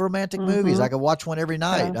 I love romantic movies. I Mhm. could watch one every Yeah.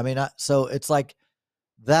 night. I mean, so it's like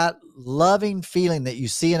that loving feeling that you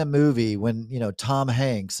see in a movie when, Tom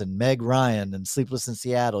Hanks and Meg Ryan and Sleepless in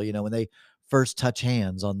Seattle, when they first touch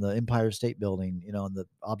hands on the Empire State Building, on the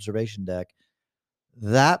observation deck.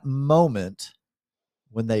 That moment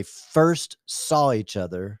when they first saw each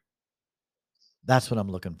other, that's what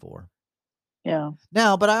I'm looking for. Yeah.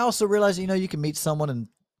 Now, but I also realize, you can meet someone and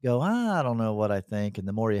go, I don't know what I think. And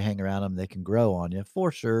the more you hang around them, they can grow on you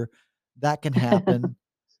for sure. That can happen.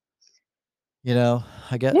 I Yeah.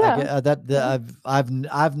 get that Yeah.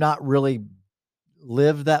 I've not really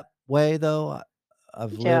lived that way though.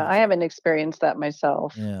 I've Yeah, I lived, haven't experienced that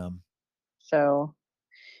myself. yeah, So,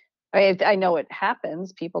 I know it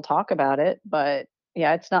happens, people talk about it, but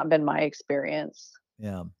yeah, it's not been my experience.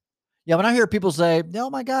 yeah. Yeah, when I hear people say, "Oh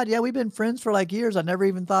my god, yeah, we've been friends for like years. I never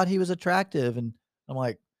even thought he was attractive." And I'm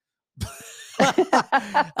like,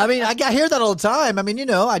 I mean, I hear that all the time. I mean,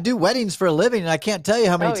 I do weddings for a living, and I can't tell you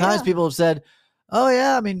how many Oh, times yeah. people have said, "Oh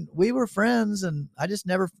yeah, I mean, we were friends, and I just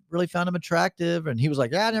never really found him attractive." And he was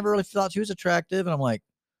like, "Yeah, I never really thought she was attractive." And I'm like,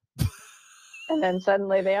 And then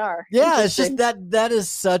suddenly they are. "Yeah, it's just Interesting. that is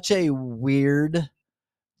such a weird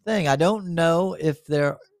thing. I don't know if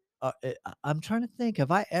there. I'm trying to think.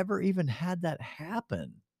 Have I ever even had that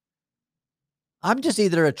happen? I'm just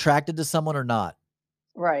either attracted to someone or not.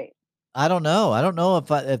 Right. I don't know. I don't know if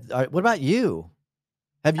what about you?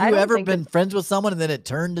 Have I you don't ever think been it's friends with someone and then it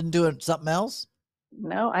turned into something else?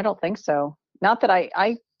 no, I don't think so. Not that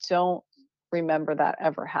I don't remember that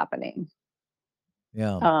ever happening.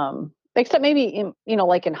 Yeah. Except maybe in,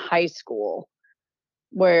 like in high school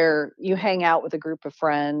where you hang out with a group of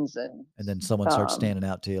friends and And then someone starts um standing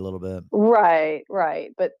out to you a little bit. right,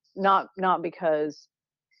 right, but not because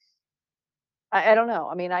I don't know.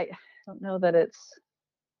 I mean, I don't know that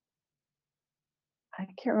I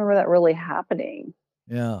can't remember that really happening.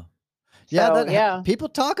 Yeah. Yeah, So, yeah. people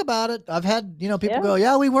talk about it. I've had, people Yeah. go,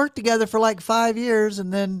 "Yeah, we worked together for like 5 years,"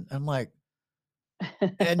 and then I'm like,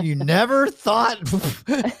 "And you never thought."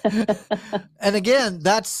 And again,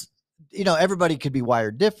 that's, everybody could be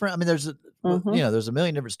wired different. I mean, Mhm. there's a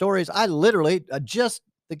million different stories. I literally just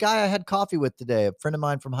the guy I had coffee with today, a friend of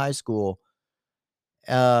mine from high school,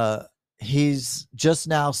 uh, he's just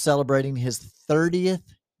now celebrating his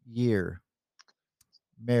 30th year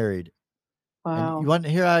married. And you Wow. want to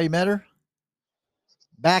hear how he met her?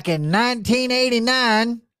 Back in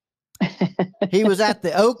 1989, he was at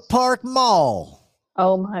the Oak Park Mall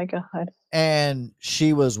Oh my god. and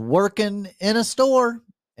she was working in a store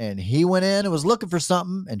and he went in and was looking for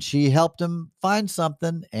something and she helped him find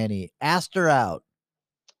something and he asked her out.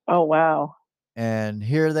 Oh, wow. And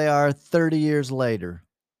here they are 30 years later.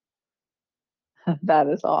 That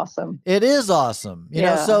is awesome. It is awesome.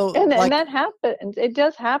 Yeah, So and like, that happens. It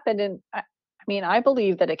does happen, and I mean, I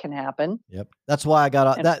believe that it can happen, yep. That's why I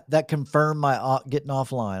got and that confirmed my getting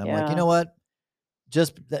offline. I'm like, you yeah. know what?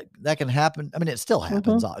 Just that can happen. I mean, it still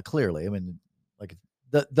happens, Mhm. clearly. I mean, like,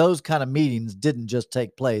 those kind of meetings didn't just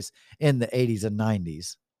take place in the 80s and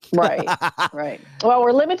 90s. Right, right. Well,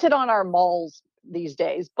 we're limited on our malls these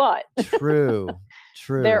days, but True,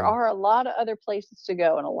 there true. are a lot of other places to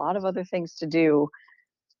go and a lot of other things to do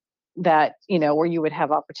that, where you would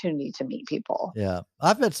have opportunity to meet people. Yeah.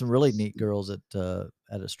 I've met some really neat girls at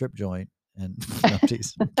a strip joint, and no, I'm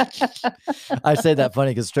teasing. I say that funny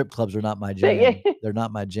because strip clubs are not my Yeah. jam. They're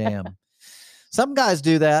not my jam. Some guys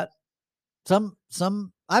do that. Some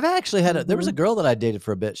I've actually had there was a Mhm. girl that I dated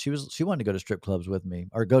for a bit. She wanted to go to strip clubs with me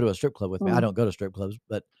or go to a strip club with me. I Mm. don't go to strip clubs,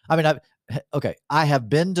 but I mean, okay, I have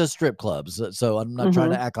been to strip clubs, so I'm not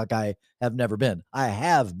trying to Mhm. act like I have never been. I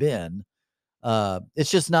have been. It's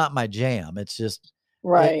just not my jam. It's just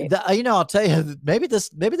Right. I'll tell you, maybe there's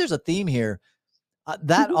a theme here.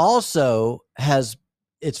 That Mhm. also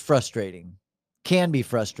it's frustrating, can be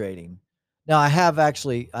frustrating. Now, I have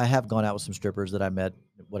gone out with some strippers that I met,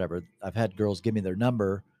 whatever. I've had girls give me their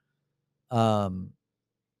number, um,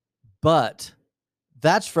 but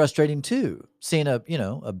that's frustrating too. Seeing a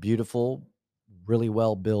beautiful, really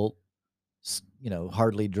well built,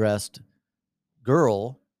 hardly dressed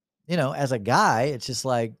girl, as a guy, it's just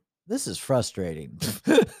like, this is frustrating.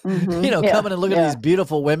 Mhm. Yeah. Coming and looking at these Yeah.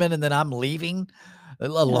 beautiful women and then I'm leaving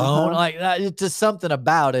alone. Uh-huh. Like, it's just something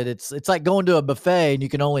about it. It's like going to a buffet and you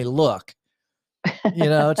can only look.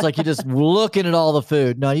 It's like you're just looking at all the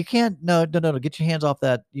food. No, you can't. No, no, no, no. Get your hands off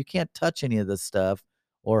that. You can't touch any of this stuff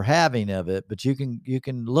or have any of it, but you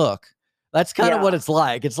can look. That's kind of what Yeah. it's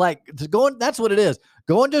like. It's like going. That's what it is.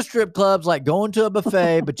 Going to strip clubs, like going to a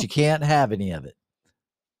buffet, but you can't have any of it.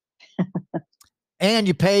 And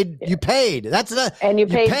you paid. Yeah. You paid. That's the And you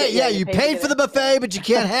you paid to pay. yeah, Yeah, you you paid to paid get for the in. Yeah. buffet, but you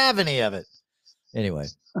can't have any of it. Anyway,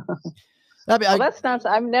 I mean, Well, that's not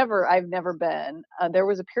I've never been. There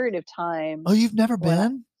was a period of time oh, you've never when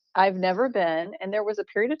been? I've never been, and there was a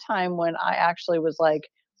period of time when I actually was, like,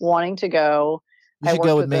 wanting to go. You I should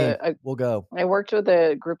go worked with with me. We'll go. I worked with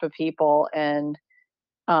a group of people, and,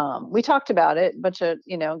 we talked about it, bunch of,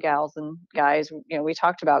 gals and guys, we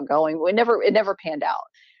talked about going. It never panned out.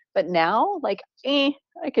 But now, like, I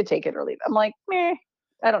could take it or leave it. I'm like, "Meh."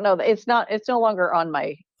 I don't know. It's no longer on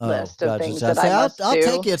my Oh, list of gotcha. things So I that I say must I'll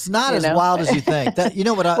take do, it. It's not you as know? wild as you think. That you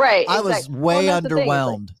know what Right, I was exactly. Well, way and that's the thing. It's like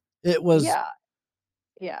underwhelmed. It was yeah,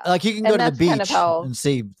 yeah. like you can go And to the that's kind of beach how and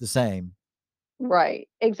see the same. right,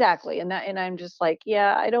 exactly. And I'm just like,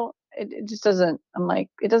 yeah, I don't it just doesn't I'm like,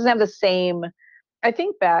 it doesn't have the same I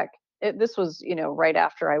think back this was, right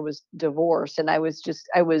after I was divorced and I was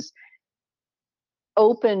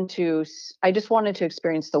open to I just wanted to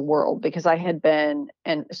experience the world because I had been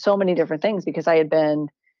and so many different things because I had been,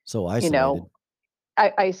 So you isolated. know,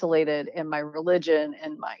 isolated in my religion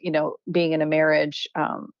and my being in a marriage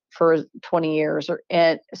for 20 years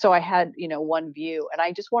and so I had one view and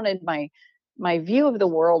I just wanted my view of the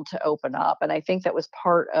world to open up and I think that was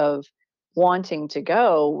part of wanting to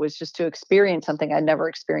go was just to experience something I'd never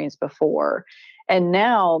experienced before. And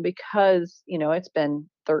now, because, it's been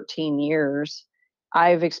 13 years,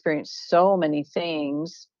 I've experienced so many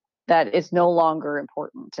things that it's no longer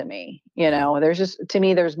important to me. Yeah. There's just, to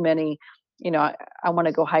me, there's many, I want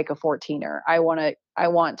to go hike a 14er. I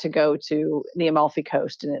want to go to the Amalfi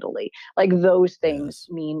Coast in Italy. Like those things Yes.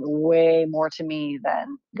 mean way more to me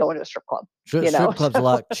than going to a strip club, Strip club's a so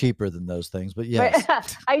lot cheaper than those things, but but yes.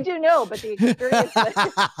 I do know, but the experience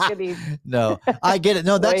could be No, I get it.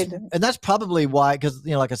 No, way different. that's probably why, because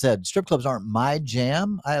like I said, strip clubs aren't my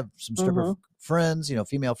jam. I have some stripper Mhm. friends,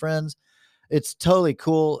 female friends. It's totally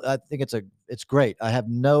cool. I think it's great. I have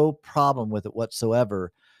no problem with it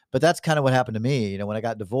whatsoever. But that's kind of what happened to me. When I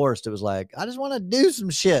got divorced, it was like, I just want to do some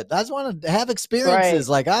shit. I just want to have Right. experiences.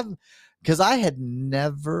 Like because I had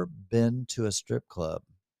never been to a strip club.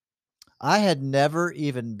 I had never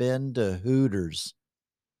even been to Hooters.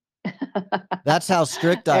 That's how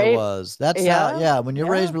strict I Right? was. That's how, Yeah, yeah, when you're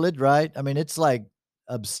yeah. raised religious, right? I mean, it's like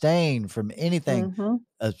abstain from anything, Mhm.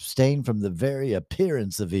 abstain from the very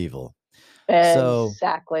appearance of evil. So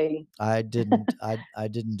Exactly. I didn't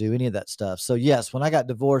do any of that stuff. So yes, when I got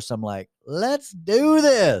divorced, I'm like, let's do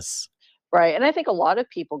this. Right, and I think a lot of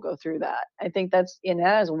people go through that. I think that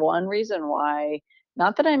is one reason why,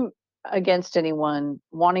 not that I'm against anyone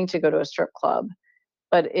wanting to go to a strip club,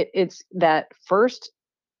 but it's that first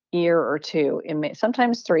year or 2, it may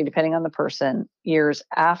sometimes 3, depending on the person, years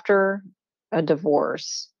after a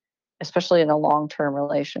divorce, especially in a long-term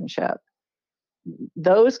relationship,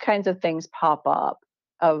 those kinds of things pop up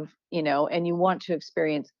and you want to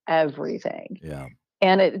experience everything. Yeah.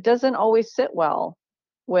 And it doesn't always sit well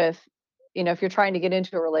with, if you're trying to get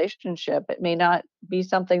into a relationship, it may not be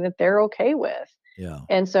something that they're okay with. Yeah.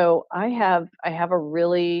 And so I have a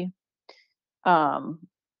really um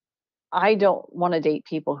I don't want to date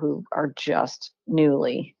people who are just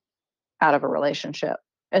newly out of a relationship.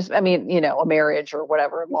 I mean, a marriage or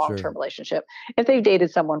whatever, long-term Sure. relationship. If they've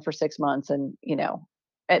dated someone for 6 months and,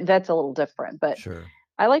 that's a little different. But Sure.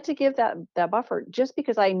 I like to give that buffer just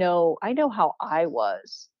because I know how I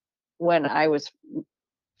was when I was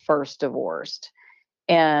first divorced.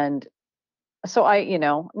 And so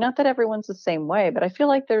not that everyone's the same way, but I feel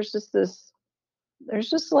like there's just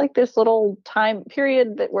like this little time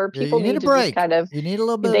period that where Yeah, people you need need a to just break. kind of You need a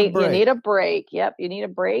little bit of a they you break. need a break. Yep, you need a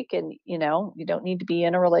break, and you don't need to be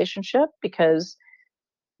in a relationship because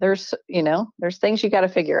there's things you got to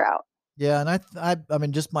figure out. Yeah, and I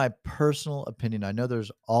mean, just my personal opinion. I know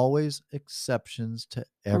there's always exceptions to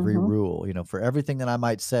every Mhm. rule. For everything that I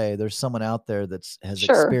might say, there's someone out there has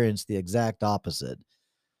Sure. experienced the exact opposite.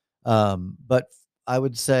 But I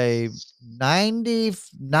would say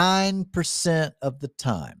 99% of the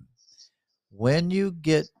time, when you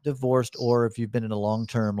get divorced, or if you've been in a long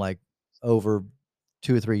term, like over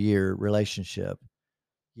 2 or 3 year relationship,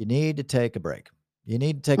 you need to take a break. You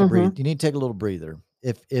need to take a breathe. Mhm. You need to take a little breather.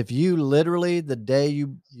 If you literally, the day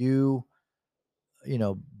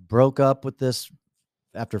broke up with this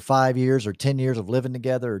after 5 years or 10 years of living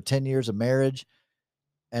together or 10 years of marriage,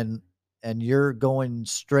 and you're going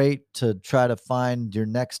straight to try to find your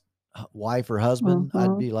next wife or husband, I'd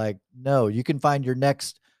Mhm. be like, no, you can find your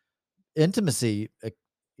next intimacy,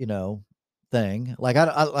 you know, thing. Like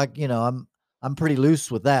I like, I'm pretty loose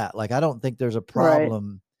with that. Like I don't think there's a Right.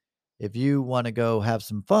 problem if you want to go have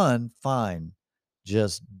some fun, fine.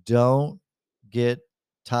 Just don't get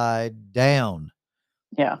tied down.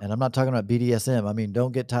 Yeah. And I'm not talking about BDSM. I mean,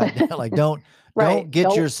 don't get tied down. Like Right. don't get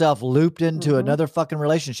Don't. yourself looped into Mhm. another fucking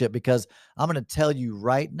relationship, because I'm going to tell you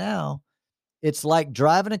right now, it's like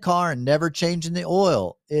driving a car and never changing the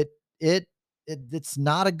oil. It's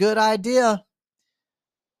not a good idea.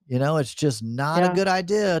 It's just not a Yeah. good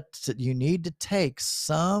idea. You need to take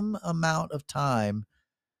some amount of time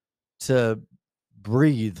to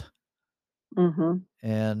breathe. Mhm.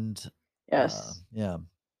 And Yes. yeah.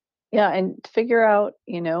 Yeah, and figure out,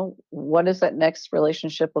 what does that next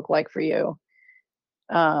relationship look like for you?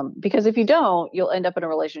 Because if you don't, you'll end up in a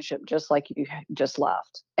relationship just like you just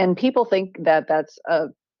left. And people think that that's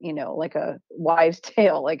like a wives'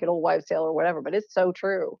 tale, like an old wives' tale or whatever, but it's so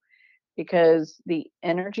true because the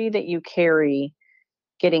energy that you carry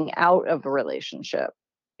getting out of a relationship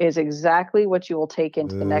is exactly what you will take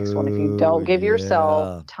into the next one if you Oh don't give yourself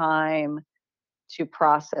yeah. time to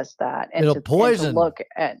process that and It'll to poison. look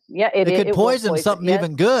at. Yeah, it It could it will poison poison. something Yes.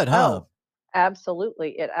 even good, huh? Oh,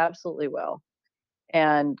 absolutely, it absolutely will.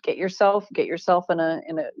 And get yourself in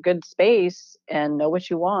a good space and know what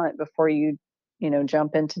you want before you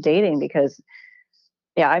jump into dating. Because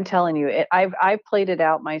yeah, I'm telling you, I've played it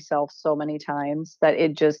out myself so many times that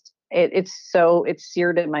it just it's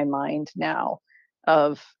seared in my mind now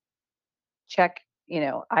of check,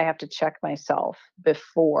 I have to check myself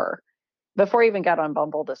before I even got on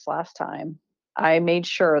Bumble this last time. I made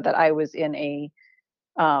sure that I was in a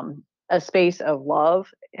space of love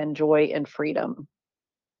and joy and freedom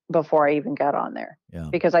before I even got on there, Yeah.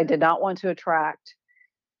 because I did not want to attract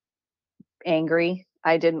angry.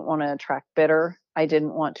 I didn't want to attract bitter. I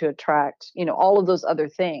didn't want to attract, all of those other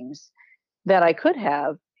things that I could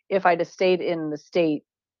have if I'd have stayed in the state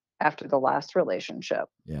after the last relationship,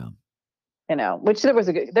 Yeah. which there was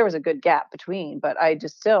a good gap between, but I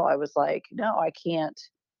was like, no, I can't,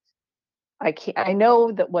 I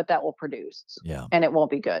know that what that will produce, Yeah. and it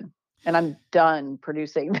won't be good. And I'm done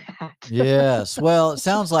producing that. Yes. Well, it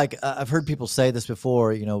sounds like I've heard people say this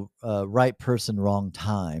before, right person, wrong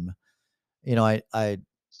time. You know, I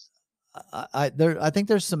think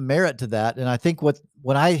there's some merit to that. And I think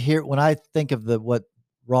when I think of what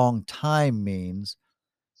wrong time means,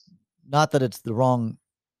 not that it's the wrong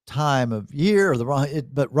time of year or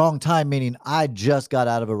but wrong time meaning I just got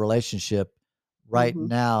out of a relationship. Right Mhm,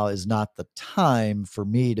 now is not the time for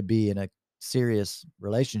me to be in a serious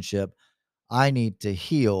relationship. I need to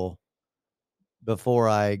heal before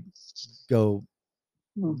I go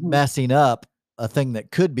mhm. messing up a thing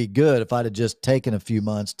that could be good if I'd have just taken a few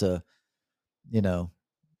months to, you know,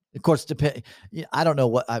 of course, I don't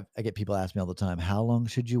know I get people ask me all the time, how long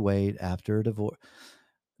should you wait after a divorce?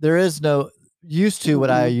 There is no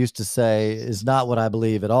what I Mm-mm. used to say is not what I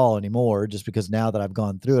believe at all anymore, just because now that I've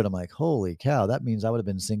gone through it, I'm like, holy cow, that means I would have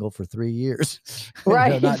been single for 3 years, not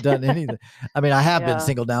Right. done anything. I mean, I have been Yeah.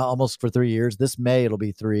 single now almost for 3 years. This May, it'll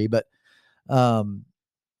be three, but, um,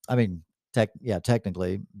 I mean,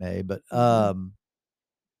 technically May, but, Mhm,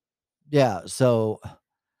 yeah, so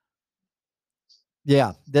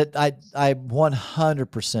yeah, that I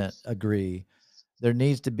 100% agree. There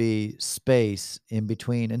needs to be space in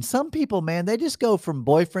between. And some people, man, they just go from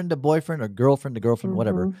boyfriend to boyfriend or girlfriend to girlfriend,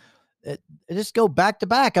 whatever. mhm. It just go back to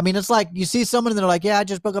back. I mean, it's like you see someone and they're like, "Yeah, I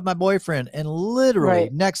just broke up with my boyfriend," and literally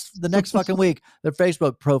Right. the next fucking week, their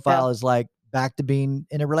Facebook Yeah. profile is like back to being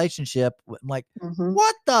in a relationship. I'm like, Mhm,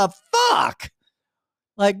 what the fuck?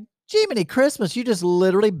 Like, Jiminy Christmas, you just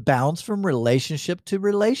literally bounce from relationship to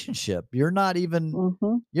relationship.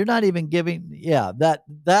 mhm. You're not even giving. Yeah, that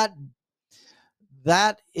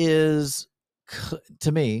is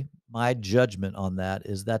to me, my judgment on that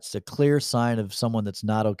is that's a clear sign of someone that's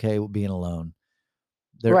not okay with being alone.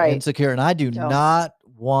 They're Right. insecure, and I do Don't. not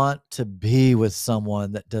want to be with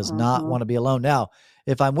someone that does not Mhm. want to be alone. Now,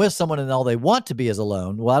 if I'm with someone and all they want to be is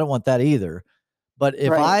alone, well, I don't want that either. But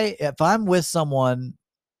Right. if I'm with someone,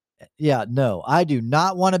 yeah, no, I do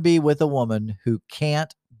not want to be with a woman who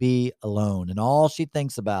can't be alone and all she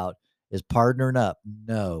thinks about is partnering up.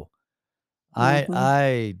 No. Mhm.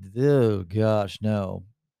 Oh gosh, no.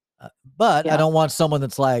 Uh, but I Yeah. don't want someone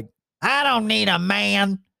that's like, "I don't need a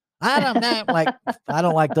man. I don't know." Like, I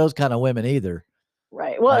don't like those kind of women either.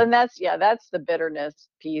 Right. Well, Like, and that's the bitterness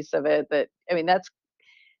piece of it, that I mean,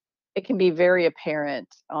 it can be very apparent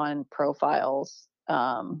on profiles.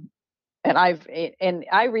 And I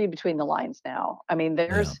read between the lines now. I mean,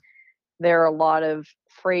 yeah. there are a lot of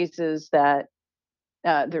phrases that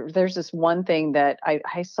there's this one thing that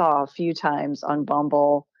I saw a few times on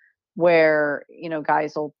Bumble where,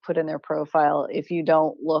 guys will put in their profile, if you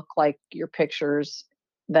don't look like your pictures,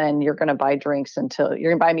 then you're going to buy me drinks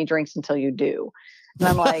until you do. And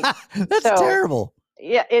I'm like, That's so terrible.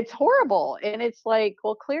 yeah, it's horrible. And it's like,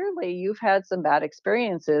 well, clearly you've had some bad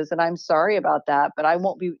experiences and I'm sorry about that, but I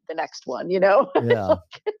won't be the next one. Yeah.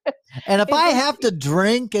 And if It I just have to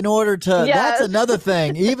drink in order to that's yes. another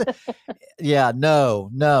thing. Even yeah, no,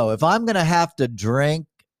 no. If I'm gonna have to drink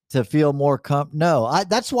to feel more no,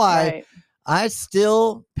 that's why Right. I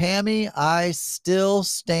still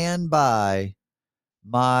stand by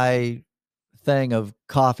my thing of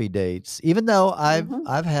coffee dates, even though Mhm.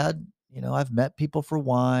 I've had, I've met people for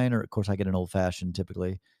wine, or of course I get an old fashioned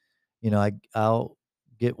typically. I'll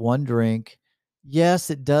get one drink. Yes,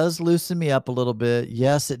 it does loosen me up a little bit.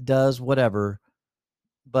 Yes, it does, whatever.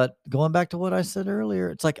 But going back to what I said earlier,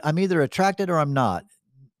 it's like I'm either attracted or I'm not.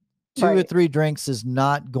 2 or Right. 3 drinks is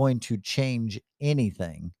not going to change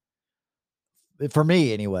anything, for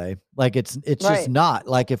me anyway. Like, it's just Right. not.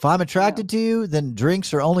 Like, if I'm No. attracted to you, then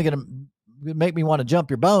drinks are only gonna make me wanna jump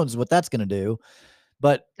your bones is what that's gonna do.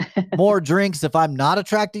 But more drinks if I'm not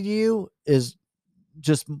attracted to you is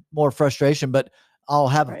just more frustration, but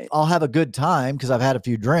Right. I'll have a good time because 'cause I've had a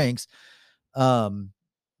few drinks, um,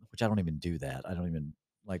 which I don't even do that. I don't even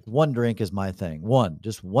like, 1 drink is my thing.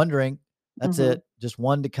 Just 1 drink, that's Mhm. it. Just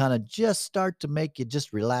 1 to kinda just start to make you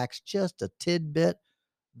just relax just a tidbit.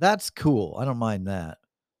 That's cool. I don't mind that.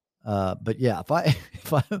 But yeah, if I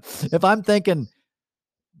if I'm thinking,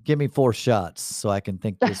 give me 4 shots so I can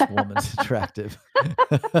think this woman's attractive.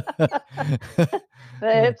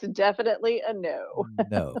 It's definitely a no.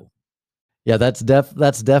 No. Yeah, that's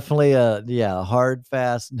definitely a yeah, a hard,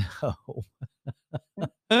 fast no.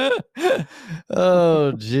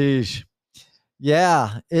 Oh, geez.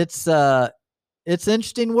 Yeah, it's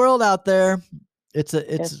interesting world out there. Yes, it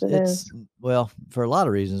It's is. well, for a lot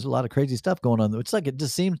of reasons, a lot of crazy stuff going on. It's like it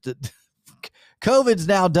just seems that COVID's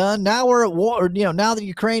now done. Now we're at war, now the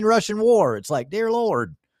Ukraine-Russian war. It's like, dear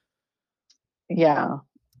Lord. Yeah.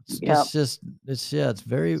 Yep. It's yeah, it's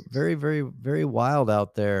very, very, very, very wild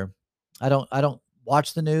out there. I don't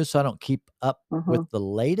watch the news, so I don't keep up with Mhm. the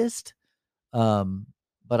latest. Um,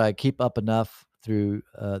 but I keep up enough through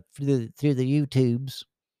the YouTubes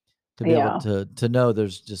to be able Yeah. to know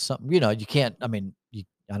there's just something, you can't, I mean,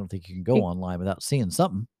 I don't think you can go You online without seeing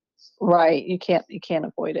something. right, you can't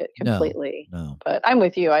avoid it No, completely. no. But I'm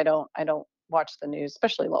with you, I don't watch the news,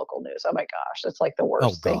 especially local news. Oh my gosh, it's like the Oh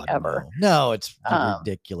worst thing God, ever. no. No, it's Um,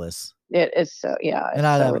 ridiculous. it is so yeah, And it's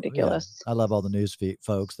I so have yeah, ridiculous. I love all the news feed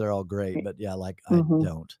folks. They're all great, but yeah, like I Mhm.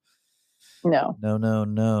 don't. No. No, no,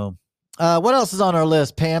 no. What else is on our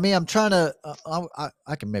list, Pammy? I'm trying to.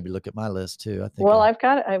 I can maybe look at my list too. I think Well, I.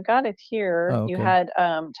 I've got it here. Oh, You okay. had,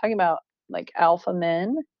 talking about, like, alpha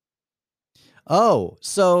men Oh,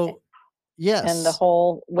 so and the yes.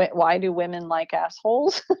 whole why do women like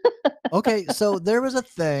assholes? Okay, so there was a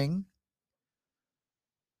thing,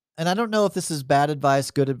 and I don't know if this is bad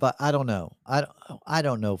advice, good advice. I don't know. I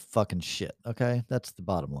don't know fucking shit. Okay, that's the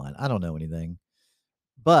bottom line. I don't know anything,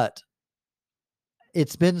 but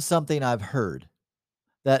it's been something I've heard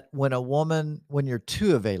that when you're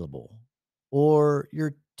too available, or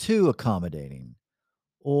you're too accommodating,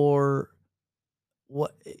 or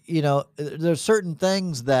what there's certain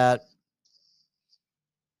things that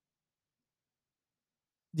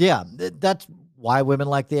yeah, that's why women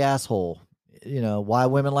like the asshole, why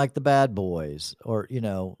women like the bad boys, or a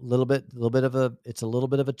little bit of a it's a little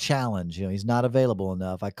bit of a challenge. He's not available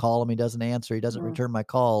enough. I call him, he doesn't answer, he doesn't Mm, return my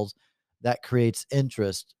calls. That creates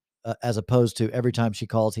interest, as opposed to every time she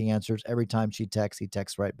calls he answers, every time she texts he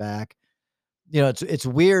texts right back. It's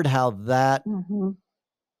weird how that, mhm,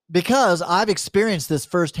 because I've experienced this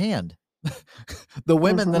firsthand. The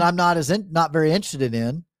women that mhm, I'm not very interested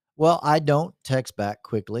in, well, I don't text back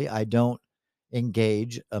quickly. I don't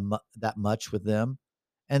engage that much with them,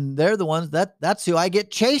 and they're the ones that's who I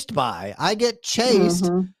get chased by. I get chased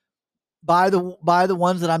mhm, by the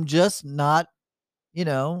ones that I'm just not, you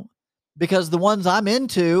know, because the ones I'm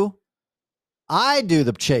into, I do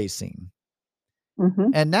the chasing.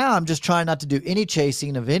 mhm. And now I'm just trying not to do any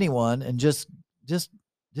chasing of anyone and just just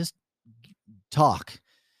talk.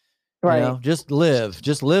 Right. Just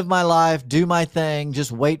live my life, do my thing,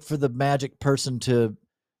 just wait for the magic person to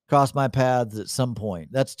cross my paths at some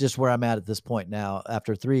point. That's just where I'm at this point now.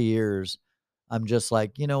 After 3 years, I'm just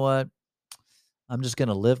like, "You know what? I'm just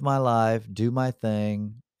gonna live my life, do my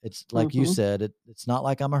thing." It's like you Mhm, said, it's not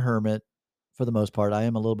like I'm a hermit for the most part. I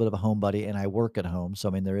am a little bit of a homebody and I work at home, so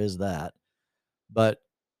I mean there is that. But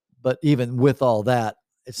even with all that,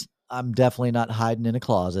 I'm definitely not hiding in a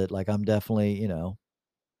closet. Like I'm definitely,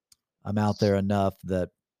 I'm out there enough that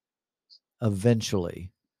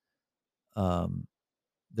eventually, um,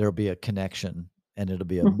 there'll be a connection, and it'll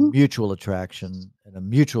be a mhm. mutual attraction and a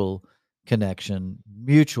mutual connection,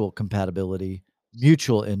 mutual compatibility,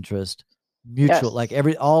 mutual interest, mutual, like Yes.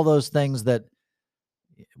 every all those things that,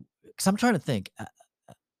 because I'm trying to think,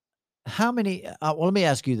 how many, well, let me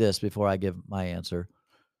ask you this before I give my answer.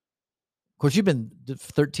 Of course, you've been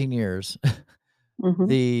 13 years. Mhm.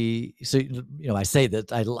 I say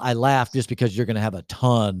that I laugh just because you're going to have a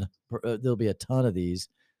ton. There'll be a ton of these.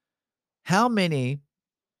 How many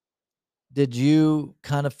did you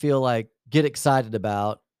kind of feel like get excited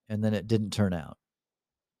about and then it didn't turn out?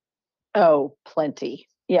 Oh, plenty.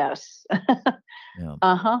 Yes. Yeah,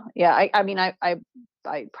 Uh-huh. Yeah, I mean, I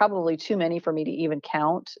probably too many for me to even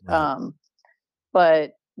count, right.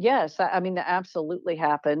 but yes, I mean, that absolutely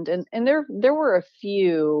happened, and there were a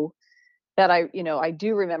few that I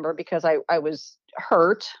do remember because I was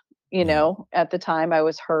hurt, Yeah, at the time I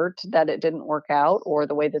was hurt that it didn't work out or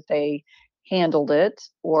the way that they handled it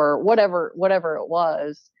or whatever it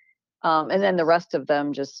was. And then the rest of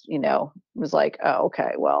them just, was like, oh,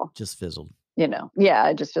 okay, well, just fizzled. yeah,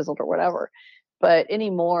 it just fizzled or whatever. But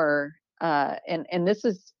anymore, and this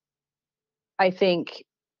is, I think,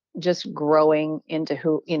 just growing into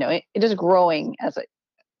who, it is growing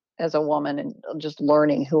as a woman and just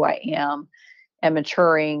learning who I am and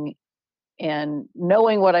maturing and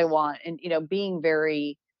knowing what I want and being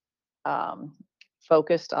very um,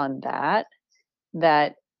 focused on that,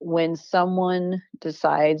 that when someone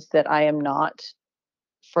decides that I am not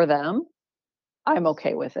for them, I'm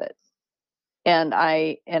okay with it. And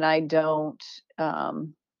I don't,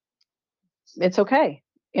 um it's okay.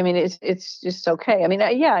 I mean, it's just okay. I mean,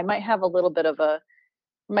 yeah, I might have a little bit of a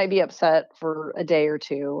might be upset for a day or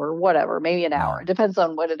 2 or whatever, maybe an Right. hour. It depends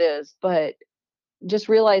on what it is, but just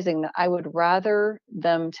realizing that I would rather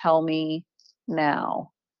them tell me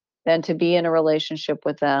now than to be in a relationship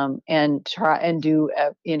with them and try and do,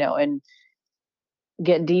 and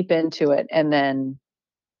get deep into it and then,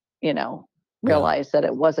 you know, Yeah. realize that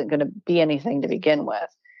it wasn't gonna be anything to begin with.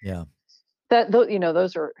 Yeah.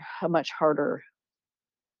 Those are much harder.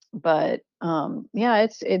 But, yeah,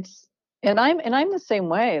 it's and I'm the same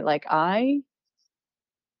way. Like, I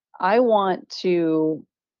want to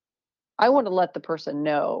I want to let the person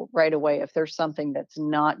know right away if there's something that's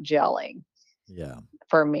not gelling Yeah.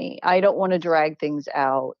 for me. I don't wanna drag things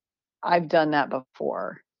out. I've done that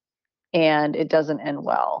before, and it doesn't end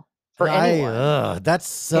well for anyone, That's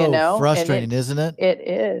so and frustrating, isn't it? it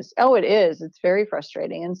is. Oh, it is. It's very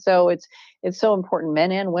frustrating, and so it's so important.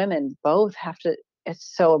 Men and women both have to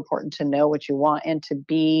it's so important to know what you want and to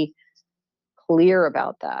be clear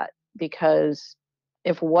about that, because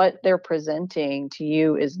if what they're presenting to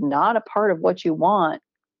you is not a part of what you want,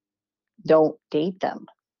 don't date them,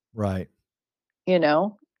 Right. you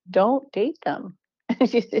know? Don't date them.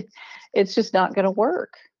 It's just not gonna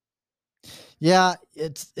work. Yeah,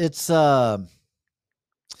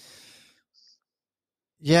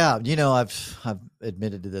 yeah, I've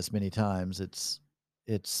admitted to this many times. It's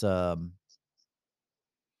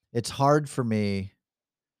it's hard for me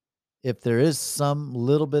if there is some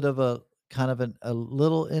little bit of a kind of a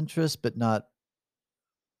little interest, but not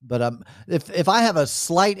but if I have a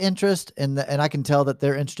slight interest and I can tell that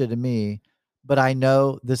they're interested in me, but I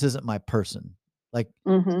know this isn't my person. Like,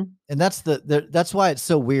 Mhm. and that's why it's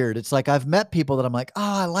so weird. It's like I've met people that I'm like, "Oh,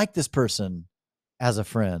 I like this person as a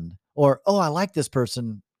friend," or, "Oh, I like this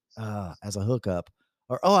person as a hookup,"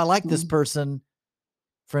 or, "Oh, I like this Mm. person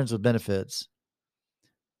friends with benefits."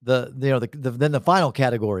 Then the final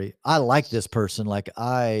category, I like this person,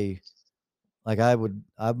 I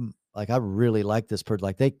really like this person,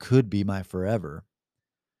 like, they could be my forever.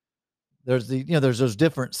 There's those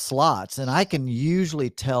different slots, and I can usually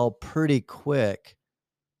tell pretty quick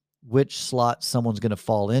which slot someone's gonna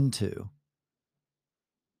fall into.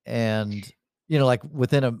 And, like,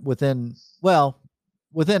 within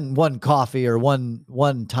one coffee or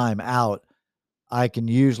one time out, I can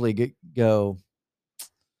usually go,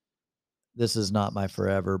 "This is not my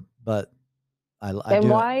forever," but And I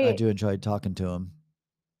why do enjoy talking to him.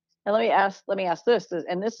 and let me ask this,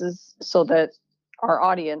 and this is so that our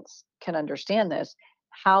audience can understand this.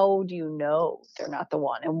 How do you know they're not the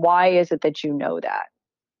one? And why is it that you know that?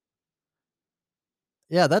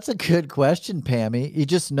 Yeah, that's a good question, Pammy. You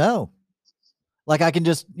just know. Like, I can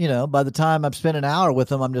just, by the time I've spent an hour with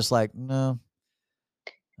them, I'm just like, "No,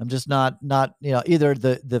 I'm just not, either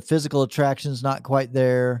the physical attraction's not quite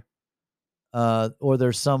there, or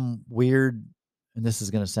there's some weird," and this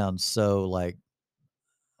is gonna sound so, like,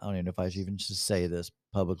 I don't even know if I should even just say this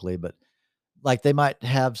publicly, but, like, they might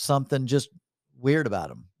have something just weird about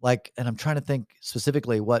them. Like, and I'm trying to think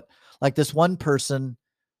specifically what, like, this one person,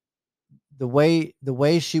 the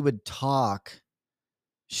way she would talk,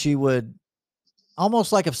 she would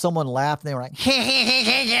almost like if someone laughed and they were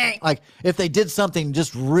like if they did something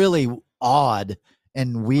just really odd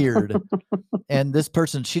and weird. And this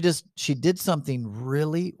person, she did something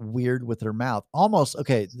really weird with her mouth. Almost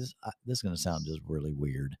okay, this is gonna sound just really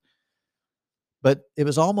weird, but it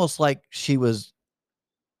was almost like she was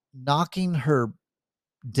knocking her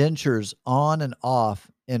dentures on and off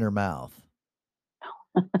in her mouth.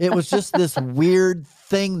 It was just this weird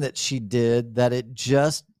thing that she did that it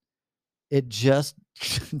just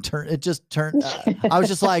turned I was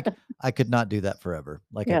just like, I could not do that forever.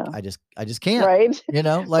 Like, Yeah. I just can't, Right.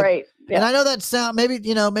 like, Right. and Yeah. I know that sound maybe,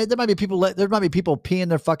 maybe there might be people peeing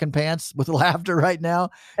their fucking pants with laughter right now,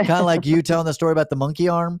 kinda like you telling the story about the monkey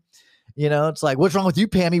arm. It's like, "What's wrong with you,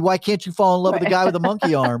 Pammy? Why can't you fall in love with the Right. guy with the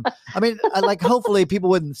monkey arm?" I mean, I like, hopefully people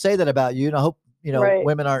wouldn't say that about you, and I hope, Right.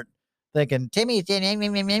 women aren't thinking, "Timmy,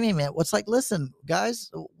 what's like, listen,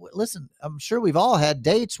 guys, listen, I'm sure we've all had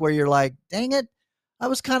dates where you're like, dang it, I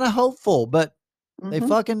was kind of hopeful, but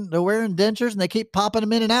Mhm. they're wearing dentures and they keep popping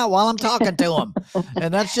them in and out while I'm talking to them.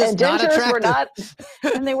 And that's just And not dentures were attractive."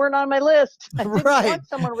 not and they weren't on my list. I didn't Right. want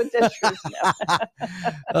someone with dentures. No.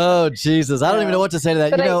 Oh, Jesus. I don't even know No. what to say to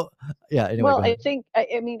that. But Yeah, anyway, well, go I ahead. think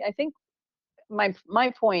I mean, I think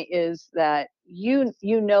my point is that you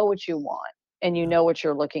know what you want. and you Yeah. know what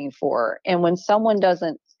you're looking for. And when someone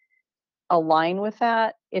doesn't align with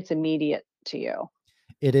that, it's immediate to you.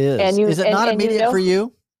 It And is. you Is it not and you immediate know for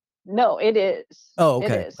you? no, it is. Oh, It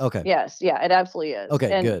okay. is. Okay. Yes, yeah, it absolutely is.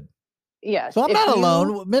 Okay, And good. yes, So I'm if not you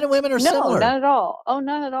alone. Men and women are no, similar. not at all. Oh,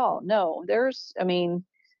 not at all. No, there's I mean,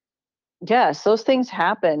 yes, those things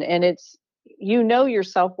happen, and it's you know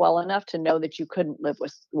yourself well enough to know that you couldn't live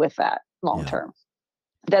with that long Yeah. term.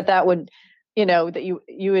 That would, that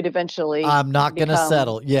you would eventually I'm not gonna become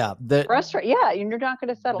settle. Yeah. That frustrated. Yeah, you're not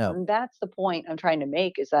going to settle, no. and that's the point I'm trying to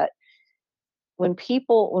make. Is that when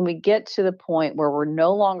we get to the point where we're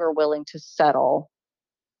no longer willing to settle,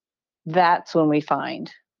 that's when we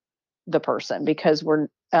find the person because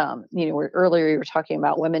earlier you were talking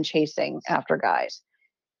about women chasing after guys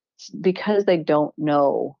because they don't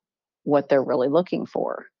know what they're really looking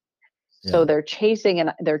for. So Yeah. they're chasing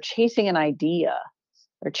an idea.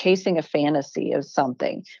 They're chasing a fantasy of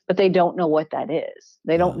something, but they don't know what that is.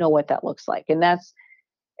 They don't Yeah. know what that looks like. And that's,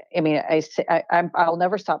 I mean, I'll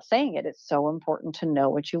never stop saying it. It's so important to know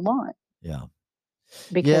what you want Yeah.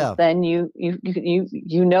 because Yeah. then you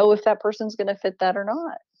know if that person's going to fit that or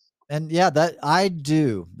not. And yeah, that I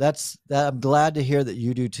do. That I'm glad to hear that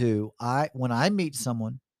you do too. When I meet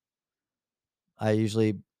someone, I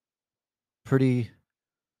usually pretty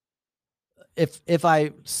if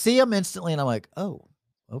I see them instantly and I'm like, "Oh,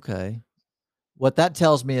 okay." What that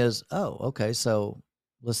tells me is, "Oh, okay, so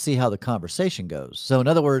let's see how the conversation goes." So in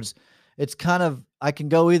other words, it's kind of I can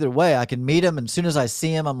go either way. I can meet him and as soon as I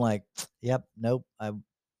see him, I'm like, "Yep, nope.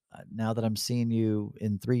 Now that I'm seeing you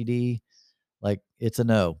in 3D, like it's a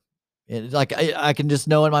no." Like I can just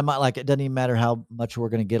know in my mind, like it doesn't even matter how much we're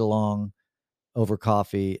gonna get along over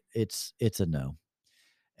coffee. It's a no.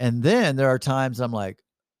 And then there are times I'm like,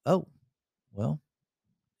 "Oh, well,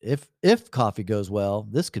 if coffee goes well,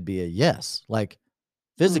 this could be a yes." Like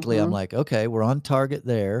physically, I'm Hmm. like, "Okay, we're on target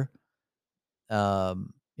there."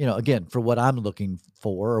 Again, for what I'm looking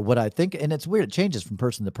for or what I think, and it's weird, it changes from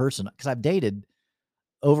person to person because I've dated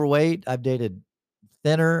overweight, I've dated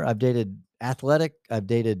thinner, I've dated athletic, I've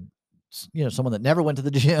dated someone that never went to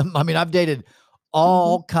the gym. I mean, I've dated Hmm.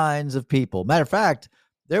 all kinds of people. Matter of fact,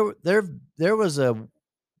 there was a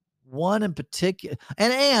one in particular,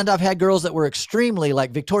 and I've had girls that were extremely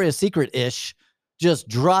like Victoria's Secret ish, just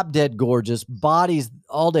drop dead gorgeous, bodies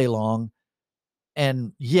all day long.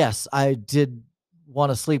 And yes, I did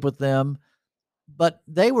want to sleep with them, but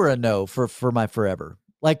they were a no for my forever.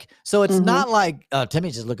 Like, so it's Hmm. not like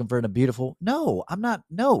Timmy's just looking for a beautiful. No, I'm not.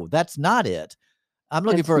 No, that's not it. I'm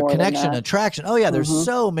looking It's for a more than connection, that. attraction. Oh yeah, there's Hmm.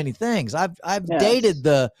 so many things. I've Yes. dated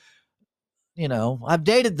I've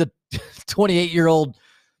dated the 28-year-old,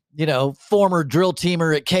 former drill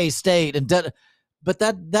teamer at K State, but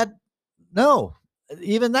that no,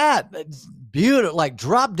 even that it's beautiful, like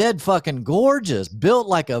drop dead fucking gorgeous, built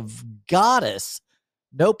like a goddess.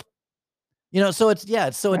 Nope. So it's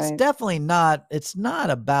Right. definitely not. It's not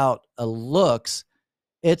about a looks.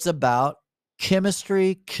 It's about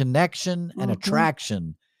chemistry, connection, and Hmm.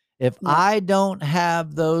 attraction. If Yeah. I don't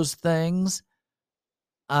have those things,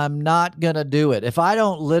 I'm not gonna do it. If I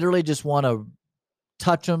don't literally just want to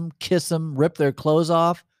touch them, kiss them, rip their clothes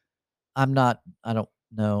off, I'm not. I don't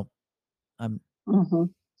know. I'm Hmm.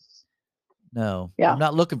 no. I'm Yeah.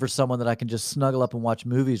 not looking for someone that I can just snuggle up and watch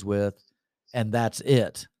movies with, and that's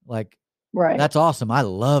it. Like Right. that's awesome. I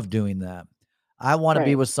love doing that. I want to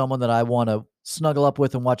be Right. with someone that I want to snuggle up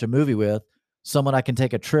with and watch a movie with, someone I can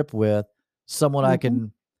take a trip with, someone I Hmm.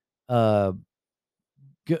 can uh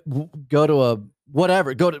go to a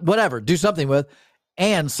whatever, go to whatever, do something with,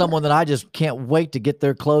 and someone that I just can't wait to get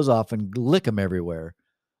their clothes off and lick them everywhere.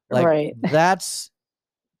 Like Right. that's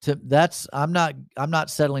I'm not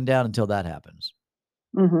settling down until that happens.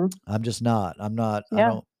 Hmm. I'm just not.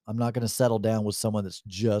 Yeah. I'm not gonna settle down with someone that's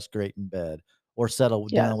just great in bed or settle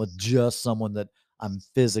down with Yes. just someone that I'm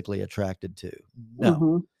physically attracted to. No.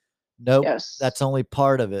 Hmm. Nope. Yes. That's only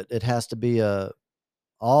part of it. It has to be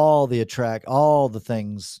all the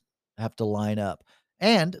things have to line up.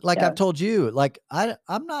 And like I've Yes. told you, like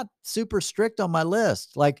I'm not super strict on my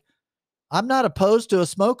list. Like I'm not opposed to a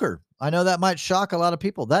smoker. I know that might shock a lot of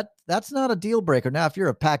people. That's not a deal breaker. Now, if you're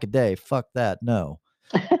a pack a day, fuck that. No.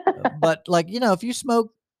 But like, if you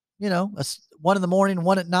smoke, one in the morning,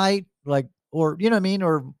 one at night, like, or, you know what I mean?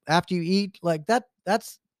 Or after you eat like that's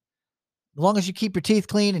as long as you keep your teeth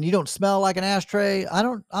clean and you don't smell like an ashtray.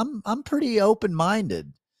 I'm pretty open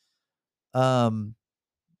minded. Um,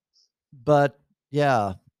 but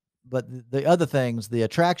yeah, but the other things, the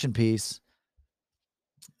attraction piece,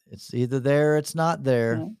 it's either there, or it's not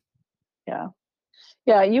there. Yeah. Yeah.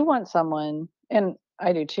 Yeah. You want someone, and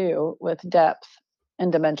I do too, with depth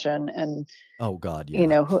and dimension, and Oh God, you yeah.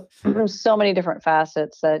 know, so many different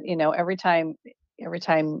facets that, every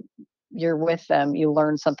time you're with them, you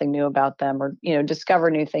learn something new about them, or,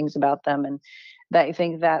 discover new things about them. And that, I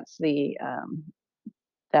think that's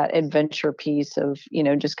that adventure piece of,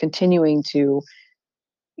 just continuing to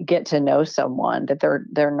get to know someone, that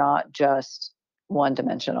they're not just one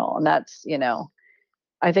dimensional. And that's,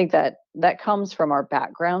 I think that that comes from our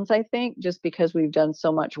backgrounds, I think, just because we've done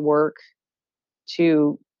so much work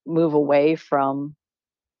to move away from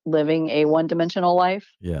living a one-dimensional life,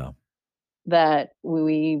 Yeah. that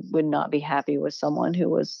we would not be happy with someone who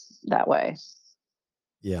was that way.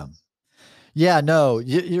 Yeah. Yeah. No,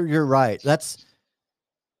 you're right.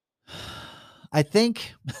 I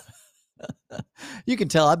think you can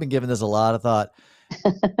tell I've been giving this a lot of thought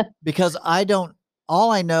because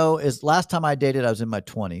all I know is last time I dated, I was in my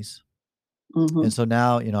 20s. And Mhm. so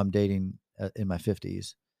now, I'm dating in my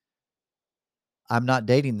 50s. I'm not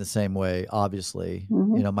dating the same way, obviously.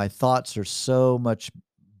 Mhm. My thoughts are so much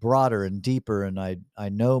broader and deeper, and I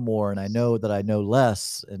know more, and I know that I know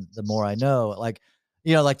less, and the more I know, like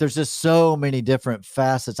there's just so many different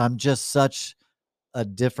facets. I'm just such a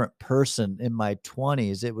different person in my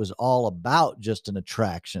 20s. It was all about just an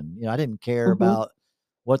attraction. I didn't care Mhm. about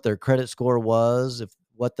what their credit score was, if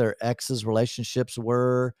what their ex's relationships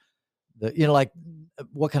were, like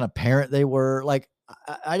what kind of parent they were. Like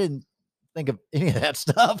I didn't think of any of that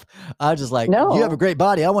stuff. I was just like, you have a No. great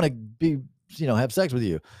body. I want to be, have sex with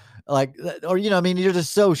you. Like, or, I mean, you're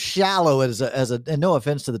just so shallow and no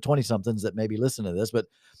offense to the 20 somethings that maybe listen to this, but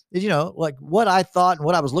like what I thought and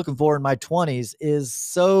what I was looking for in my 20s is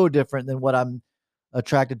so different than what I'm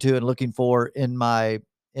attracted to and looking for in my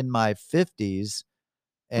 50s.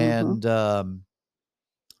 Mhm. And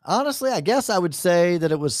honestly, I guess I would say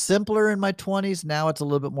that it was simpler in my 20s. Now it's a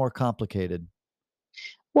little bit more complicated.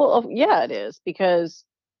 Well, yeah, it is, because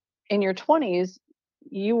in your 20s,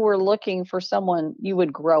 you were looking for someone you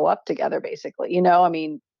would grow up together, basically. I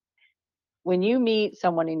mean, when you meet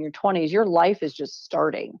someone in your 20s, your life is just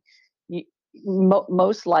starting. You,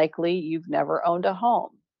 most likely, you've never owned a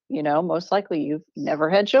home. Most likely you've never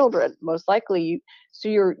had children. Most likely so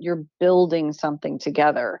you're building something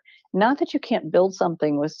together. Not that you can't build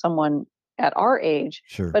something with someone at our age,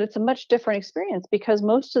 Sure. but it's a much different experience, because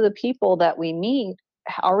most of the people that we meet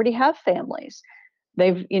already have families.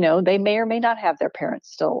 They may or may not have their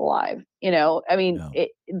parents still alive. I mean,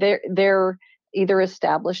 Yeah. they're either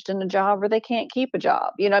established in a job, or they can't keep a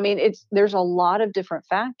job. I mean, there's a lot of different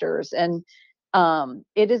factors. And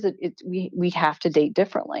we have to date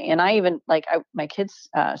differently. And I even, like, my kids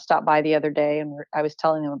stopped by the other day, and I was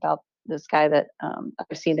telling them about this guy that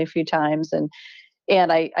I've seen a few times. And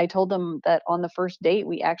I told them that on the first date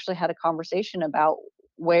we actually had a conversation about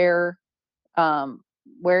where um,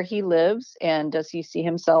 where he lives, and does he see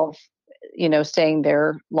himself, staying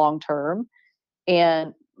there long term.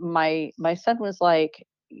 And my son was like,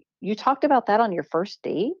 "You talked about that on your first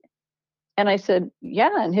date?" And I said,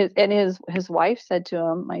 "Yeah." And his wife said to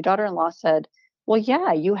him, my daughter-in-law said, "Well,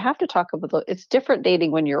 yeah, you have to talk about it's different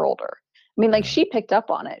dating when you're older." I mean, like, Yeah. she picked up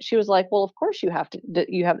on it. She was like, "Well, of course you have to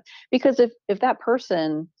you have, because if that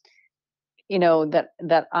person,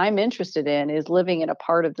 that I'm interested in, is living in a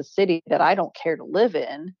part of the city that I don't care to live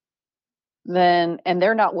in, then, and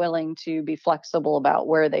they're not willing to be flexible about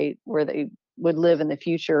where they would live in the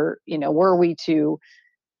future, were we to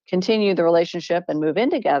continue the relationship and move in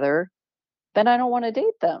together, then I don't want to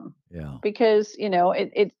date them, Yeah. because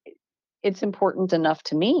it's important enough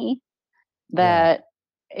to me Yeah. that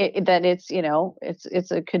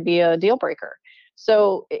it could be a deal breaker.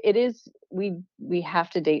 So it is, we have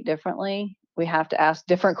to date differently. We have to ask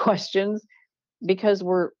different questions, because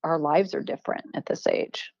our lives are different at this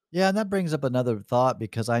age. Yeah. And that brings up another thought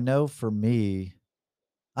because I know for me,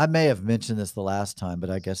 I may have mentioned this the last time, but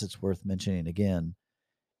I guess it's worth mentioning again.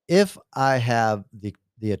 If I have the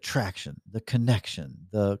attraction, the connection,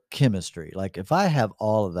 the chemistry, like if I have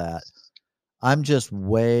all of that, I'm just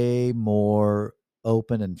way more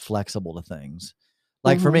open and flexible to things.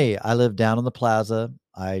 Like for Hmm. me, I live down on the plaza.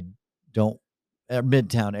 I don't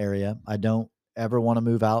Midtown area. I don't ever want to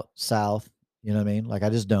move out south. You know what I mean? Like I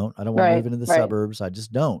just don't. I don't want to move Right. into the Right. suburbs. I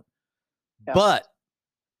just don't. Yeah.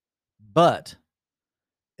 But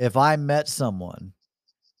if I met someone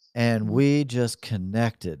and Mhm. we just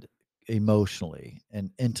connected emotionally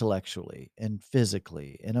and intellectually and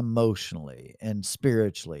physically and emotionally and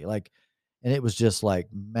spiritually, like, and it was just like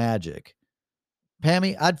magic.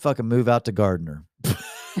 Pammy, I'd fucking move out to Gardner.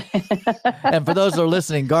 And for those that are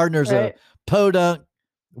listening, Gardner's a Right. podunk,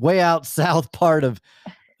 way out south part of.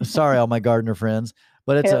 Sorry, all my Gardner friends,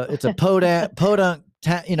 but it's a Yep. it's a podunk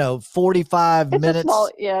ta- 45 It's a small,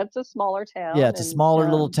 minutes. yeah, it's a smaller Yeah, town, it's a and smaller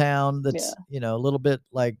little town yeah, that's, a little bit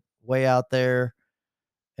like way out there,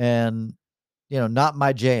 and not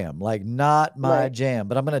my jam, like not my right. jam.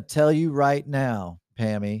 But I'm going to tell you right now,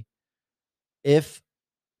 Pammy, if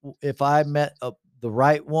I met the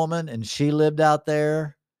right woman and she lived out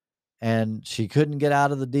there and she couldn't get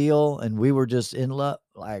out of the deal and we were just in love,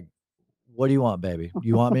 like, what do you want, baby?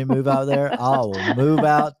 You want me to move out there? I will move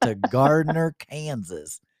out to Gardner,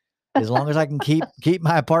 Kansas, as long as I can keep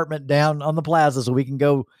my apartment down on the plaza so we can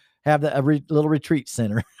go have a little retreat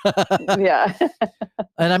center. Yeah.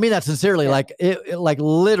 And I mean that sincerely, Yeah. like like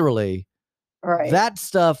literally Right. that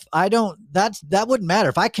stuff. That wouldn't matter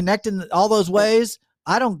if I connect in all those ways.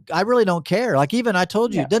 I really don't care. Like, even I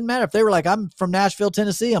told you, Yeah. it doesn't matter if they were like, I'm from Nashville,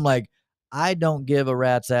 Tennessee. I'm like, I don't give a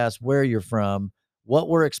rat's ass where you're from. What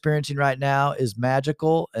we're experiencing right now is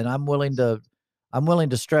magical, and I'm willing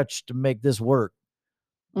to stretch to make this work.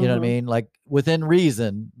 You know what I Mhm. mean? Like, within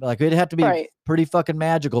reason. Like, it'd have to be Right. pretty fucking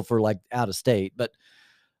magical for like out of state, but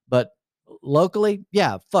locally,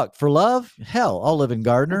 yeah, fuck. For love, hell, I'll live in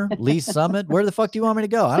Gardner, Lee Summit. Where the fuck do you want me to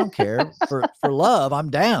go? I don't care. For love, I'm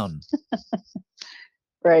down.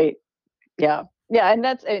 Right. Yeah. Yeah, and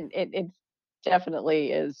that's it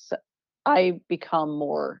definitely is. I become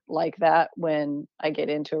more like that when I get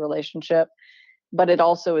into a relationship, but it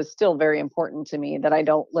also is still very important to me that I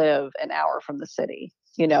don't live an hour from the city.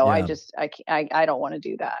 I Yeah. just I don't want to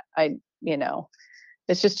do that. You know,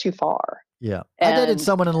 it's just too far. Yeah. I dated And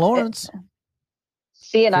someone in it, Lawrence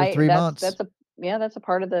see, and for I 3 months. that's a yeah, that's a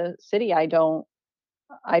part of the city I don't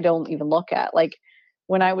even look at. Like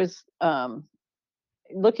when I was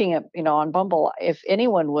looking at, on Bumble, if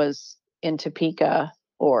anyone was in Topeka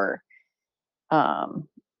or um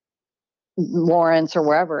Lawrence or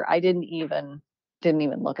wherever, I didn't even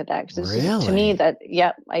look at that, because it's just, to me, Really? that,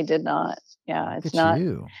 yeah, I did not. Yeah, Look it's at not.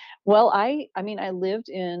 you. Well, I mean, I lived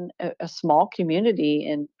in a small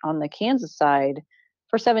community on the Kansas side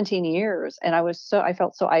for 17 years, and I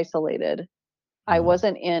felt so isolated. Mm.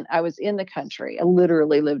 I was in the country. I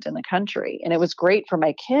literally lived in the country, and it was great for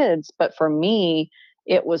my kids, but for me,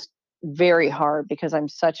 it was very hard because I'm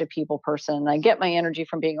such a people person. I get my energy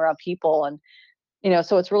from being around people, and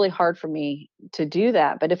so it's really hard for me to do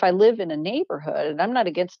that. But if I live in a neighborhood, and I'm not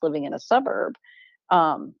against living in a suburb,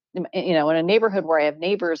 in a neighborhood where I have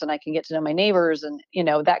neighbors and I can get to know my neighbors, and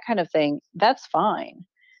that kind of thing, that's fine.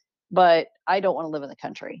 But I don't want to live in the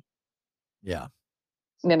country, Yeah.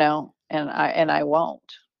 and I won't.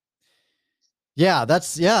 Yeah,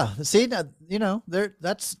 yeah. See,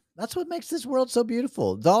 that's what makes this world so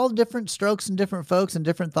beautiful. It's all different strokes and different folks and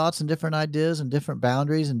different thoughts and different ideas and different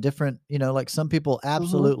boundaries and different, like some people Mhm.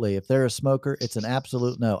 absolutely, if they're a smoker, it's an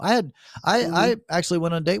absolute no. I Mhm. actually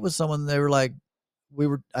went on a date with someone. They were like,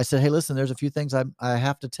 I said, hey, listen, there's a few things I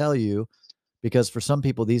have to tell you because for some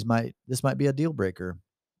people this might be a deal breaker.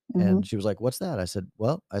 Mhm. And she was like, what's that? I said,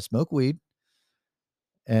 well, I smoke weed.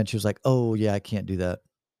 And she was like, oh yeah, I can't do that.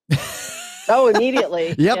 Oh, immediately.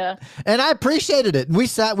 Yep. Yeah. And I appreciated it. And we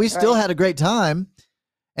still Right. had a great time.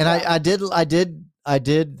 And Yeah. I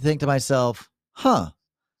did think to myself, huh,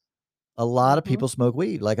 a lot of Mhm. people smoke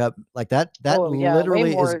weed. Like that Oh, yeah. Way literally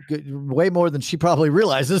is more. good, way more than she probably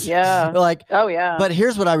realizes. Yeah. Like, Oh, yeah. but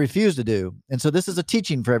here's what I refuse to do. And so this is a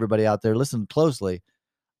teaching for everybody out there. Listen closely.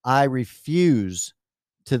 I refuse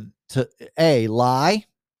to lie,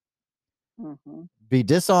 Mhm. be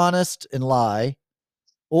dishonest and lie,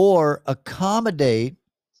 or accommodate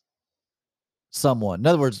someone. In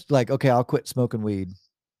other words, like, okay, I'll quit smoking weed.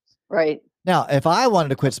 Right. Now, if I wanted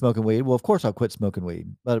to quit smoking weed, well, of course I'll quit smoking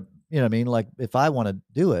weed. But you know what I mean? Like, if I want to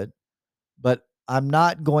do it, but I'm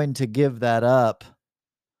not going to give that up.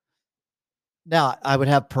 Now, I would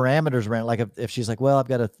have parameters around, like if she's like, well, I've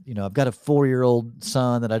got a 4-year-old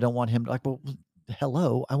son that I don't want him to, like, well,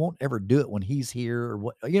 hello, I won't ever do it when he's here or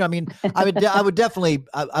what, I mean, I would definitely,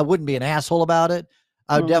 I wouldn't be an asshole about it.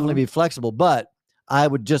 I would definitely Mhm. be flexible, but I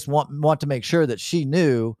would just want to make sure that she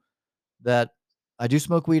knew that I do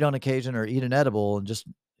smoke weed on occasion or eat an edible, and just,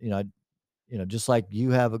 I just like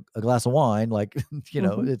you have a glass of wine, like,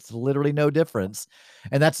 Mhm. it's literally no difference.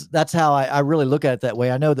 And that's how I really look at it that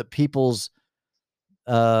way. I know that people's,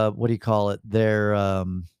 what do you call it? Their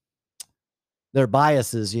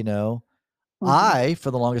biases, Mhm. I,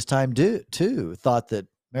 for the longest time, do too, thought that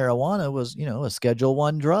marijuana was, a Schedule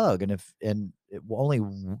One drug. And only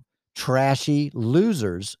trashy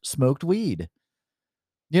losers smoked weed.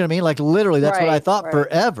 You know what I mean? Like, literally, that's what I Right. thought Right.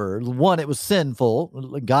 forever. One, it was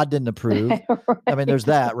sinful. God didn't approve. I mean, there's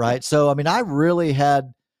Right. that, right? So, I mean, I really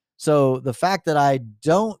had, so the fact that I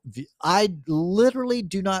literally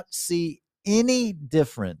do not see any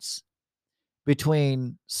difference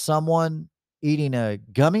between someone eating a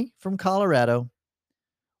gummy from Colorado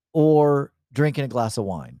or drinking a glass of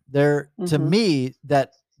wine. To Mhm. me,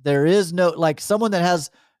 that there is no, like, someone that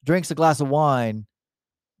drinks a glass of wine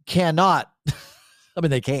cannot, I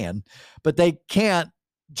mean, they can, but they can't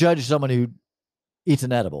judge someone who eats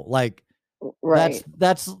an edible. Like, Right.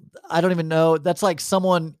 that's I don't even know. That's like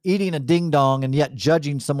someone eating a ding dong and yet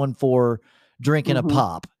judging someone for drinking a Mhm.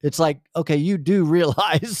 pop. It's like, okay, you do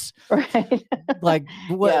realize, Right. like,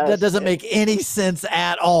 what, that Yes, doesn't make any sense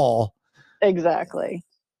at all. exactly.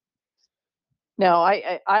 No,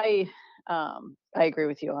 I agree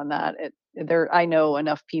with you on that. I know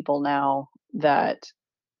enough people now that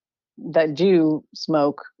do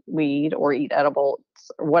smoke weed or eat edibles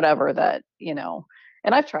or whatever, that,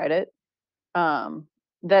 and I've tried it, um,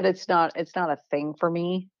 that it's not a thing for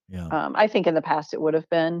me. Yeah. I think in the past it would have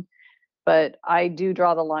been, but I do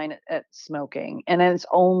draw the line at smoking, and it's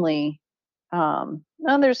only, well,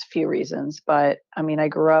 there's a few reasons, but I mean, I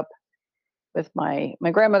grew up with my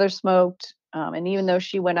grandmother smoked, and even though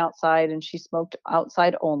she went outside and she smoked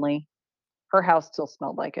outside only, her house still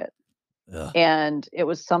smelled like it. Ugh. And it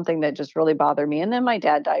was something that just really bothered me. And then my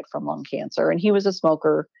dad died from lung cancer, and he was a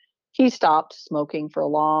smoker. He stopped smoking for a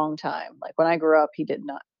long time. Like when I grew up, he did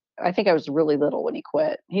not. I think I was really little when he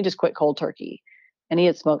quit. He just quit cold turkey, and he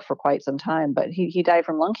had smoked for quite some time. But he died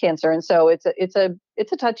from lung cancer, and so it's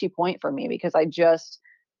a touchy point for me because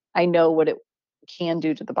I know what it can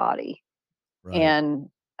do to the body. Right.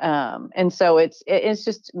 And so it's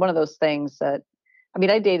just one of those things that, I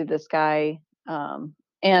mean, I dated this guy,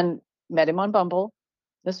 and met him on Bumble.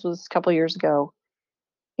 This was a couple years ago,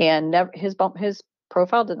 and never his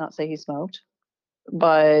profile did not say he smoked,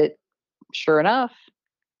 but sure enough,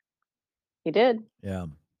 he did. Yeah.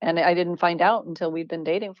 And I didn't find out until we'd been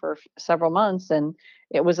dating for several months, and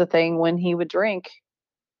it was a thing when he would drink,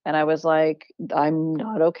 and I was like, I'm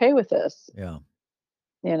not okay with this, Yeah.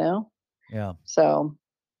 you know. Yeah. So,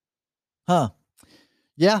 Huh.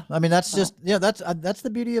 Yeah. I mean, that's so just, yeah, that's the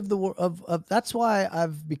beauty of that's why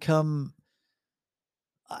I've become,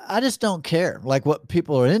 I just don't care, like, what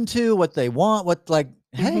people are into, what they want, mhm.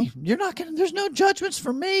 hey, there's no judgments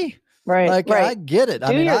for me. Right, Like, I right. get it. I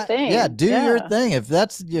Do mean, your yeah, thing. do your Yeah. thing.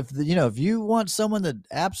 If you want someone that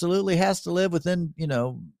absolutely has to live within,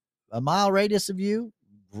 a mile radius of you,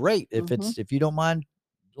 great. Mhm. If you don't mind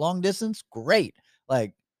long distance, great.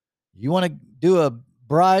 Like, you want to do a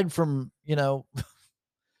bride from,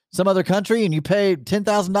 some other country and you pay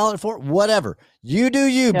 $10,000 for it, whatever. You do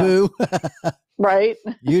you, Yeah. boo. Right.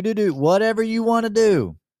 You do whatever you want to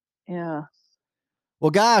do. Yeah.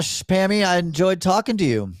 Well, gosh, Pammy, I enjoyed talking to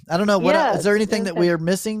you. I don't know is there Yes, it anything was that we good. are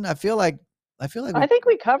missing? I feel like I we, think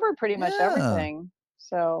we covered pretty much yeah, everything.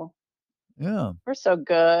 So, yeah, we're so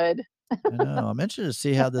good. I know. I'm interested to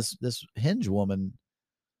see how this Hinge woman.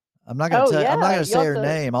 Oh, I'm not yeah, gonna say her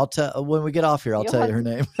name. I'll tell when we get off here. I'll you'll tell you have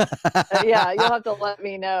her to name, yeah, you'll have to let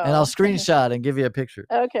me and I'll know. screenshot and give you a picture.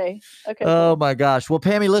 Okay. Okay, Oh cool. my gosh. Well,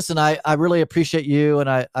 Pammy, listen, I really appreciate you, and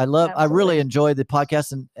I really Absolutely. enjoyed the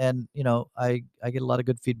podcast, and I get a lot of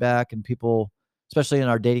good feedback, and people, especially in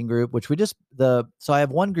our dating group, which so I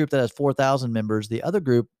have one group that has 4,000 members. The other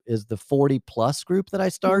group is the 40 plus group that I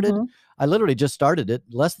started. Mhm. I literally just started it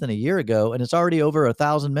less than a year ago, and it's already over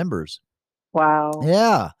 1,000 members. Wow.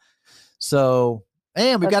 Yeah. So,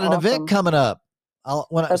 and we've That's got an event awesome. coming up. As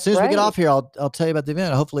That's soon as we get right. off here, I'll tell you about the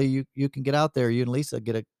event. Hopefully, you can get out there. You and Lisa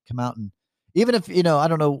get to come out, and even if I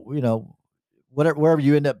don't know, whatever, wherever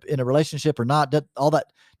you end up in a relationship or not, all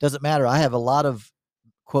that doesn't matter. I have a lot of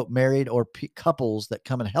quote married or couples that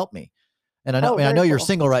come and help me. And Oh, I know very you're cool.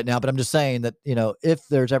 single right now, but I'm just saying that, if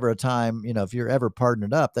there's ever a time, if you're ever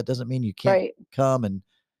partnered up, that doesn't mean you can't Right. come and,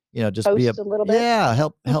 just be Host a little bit.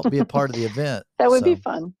 help be a part of the event. That would be So,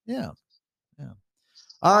 fun. yeah. Yeah.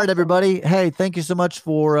 All right, Awesome. everybody. Hey, thank you so much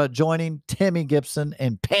for joining Timmy Gibson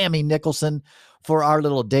and Pammy Nicholson for our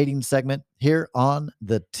little dating segment here on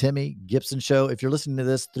the Timmy Gibson Show. If you're listening to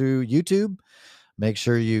this through YouTube, make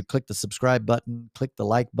sure you click the subscribe button, click the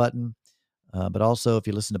like button. But also, if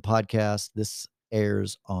you listen to podcasts, this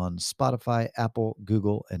airs on Spotify, Apple,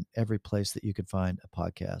 Google, and every place that you can find a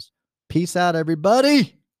podcast. Peace out,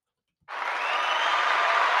 everybody.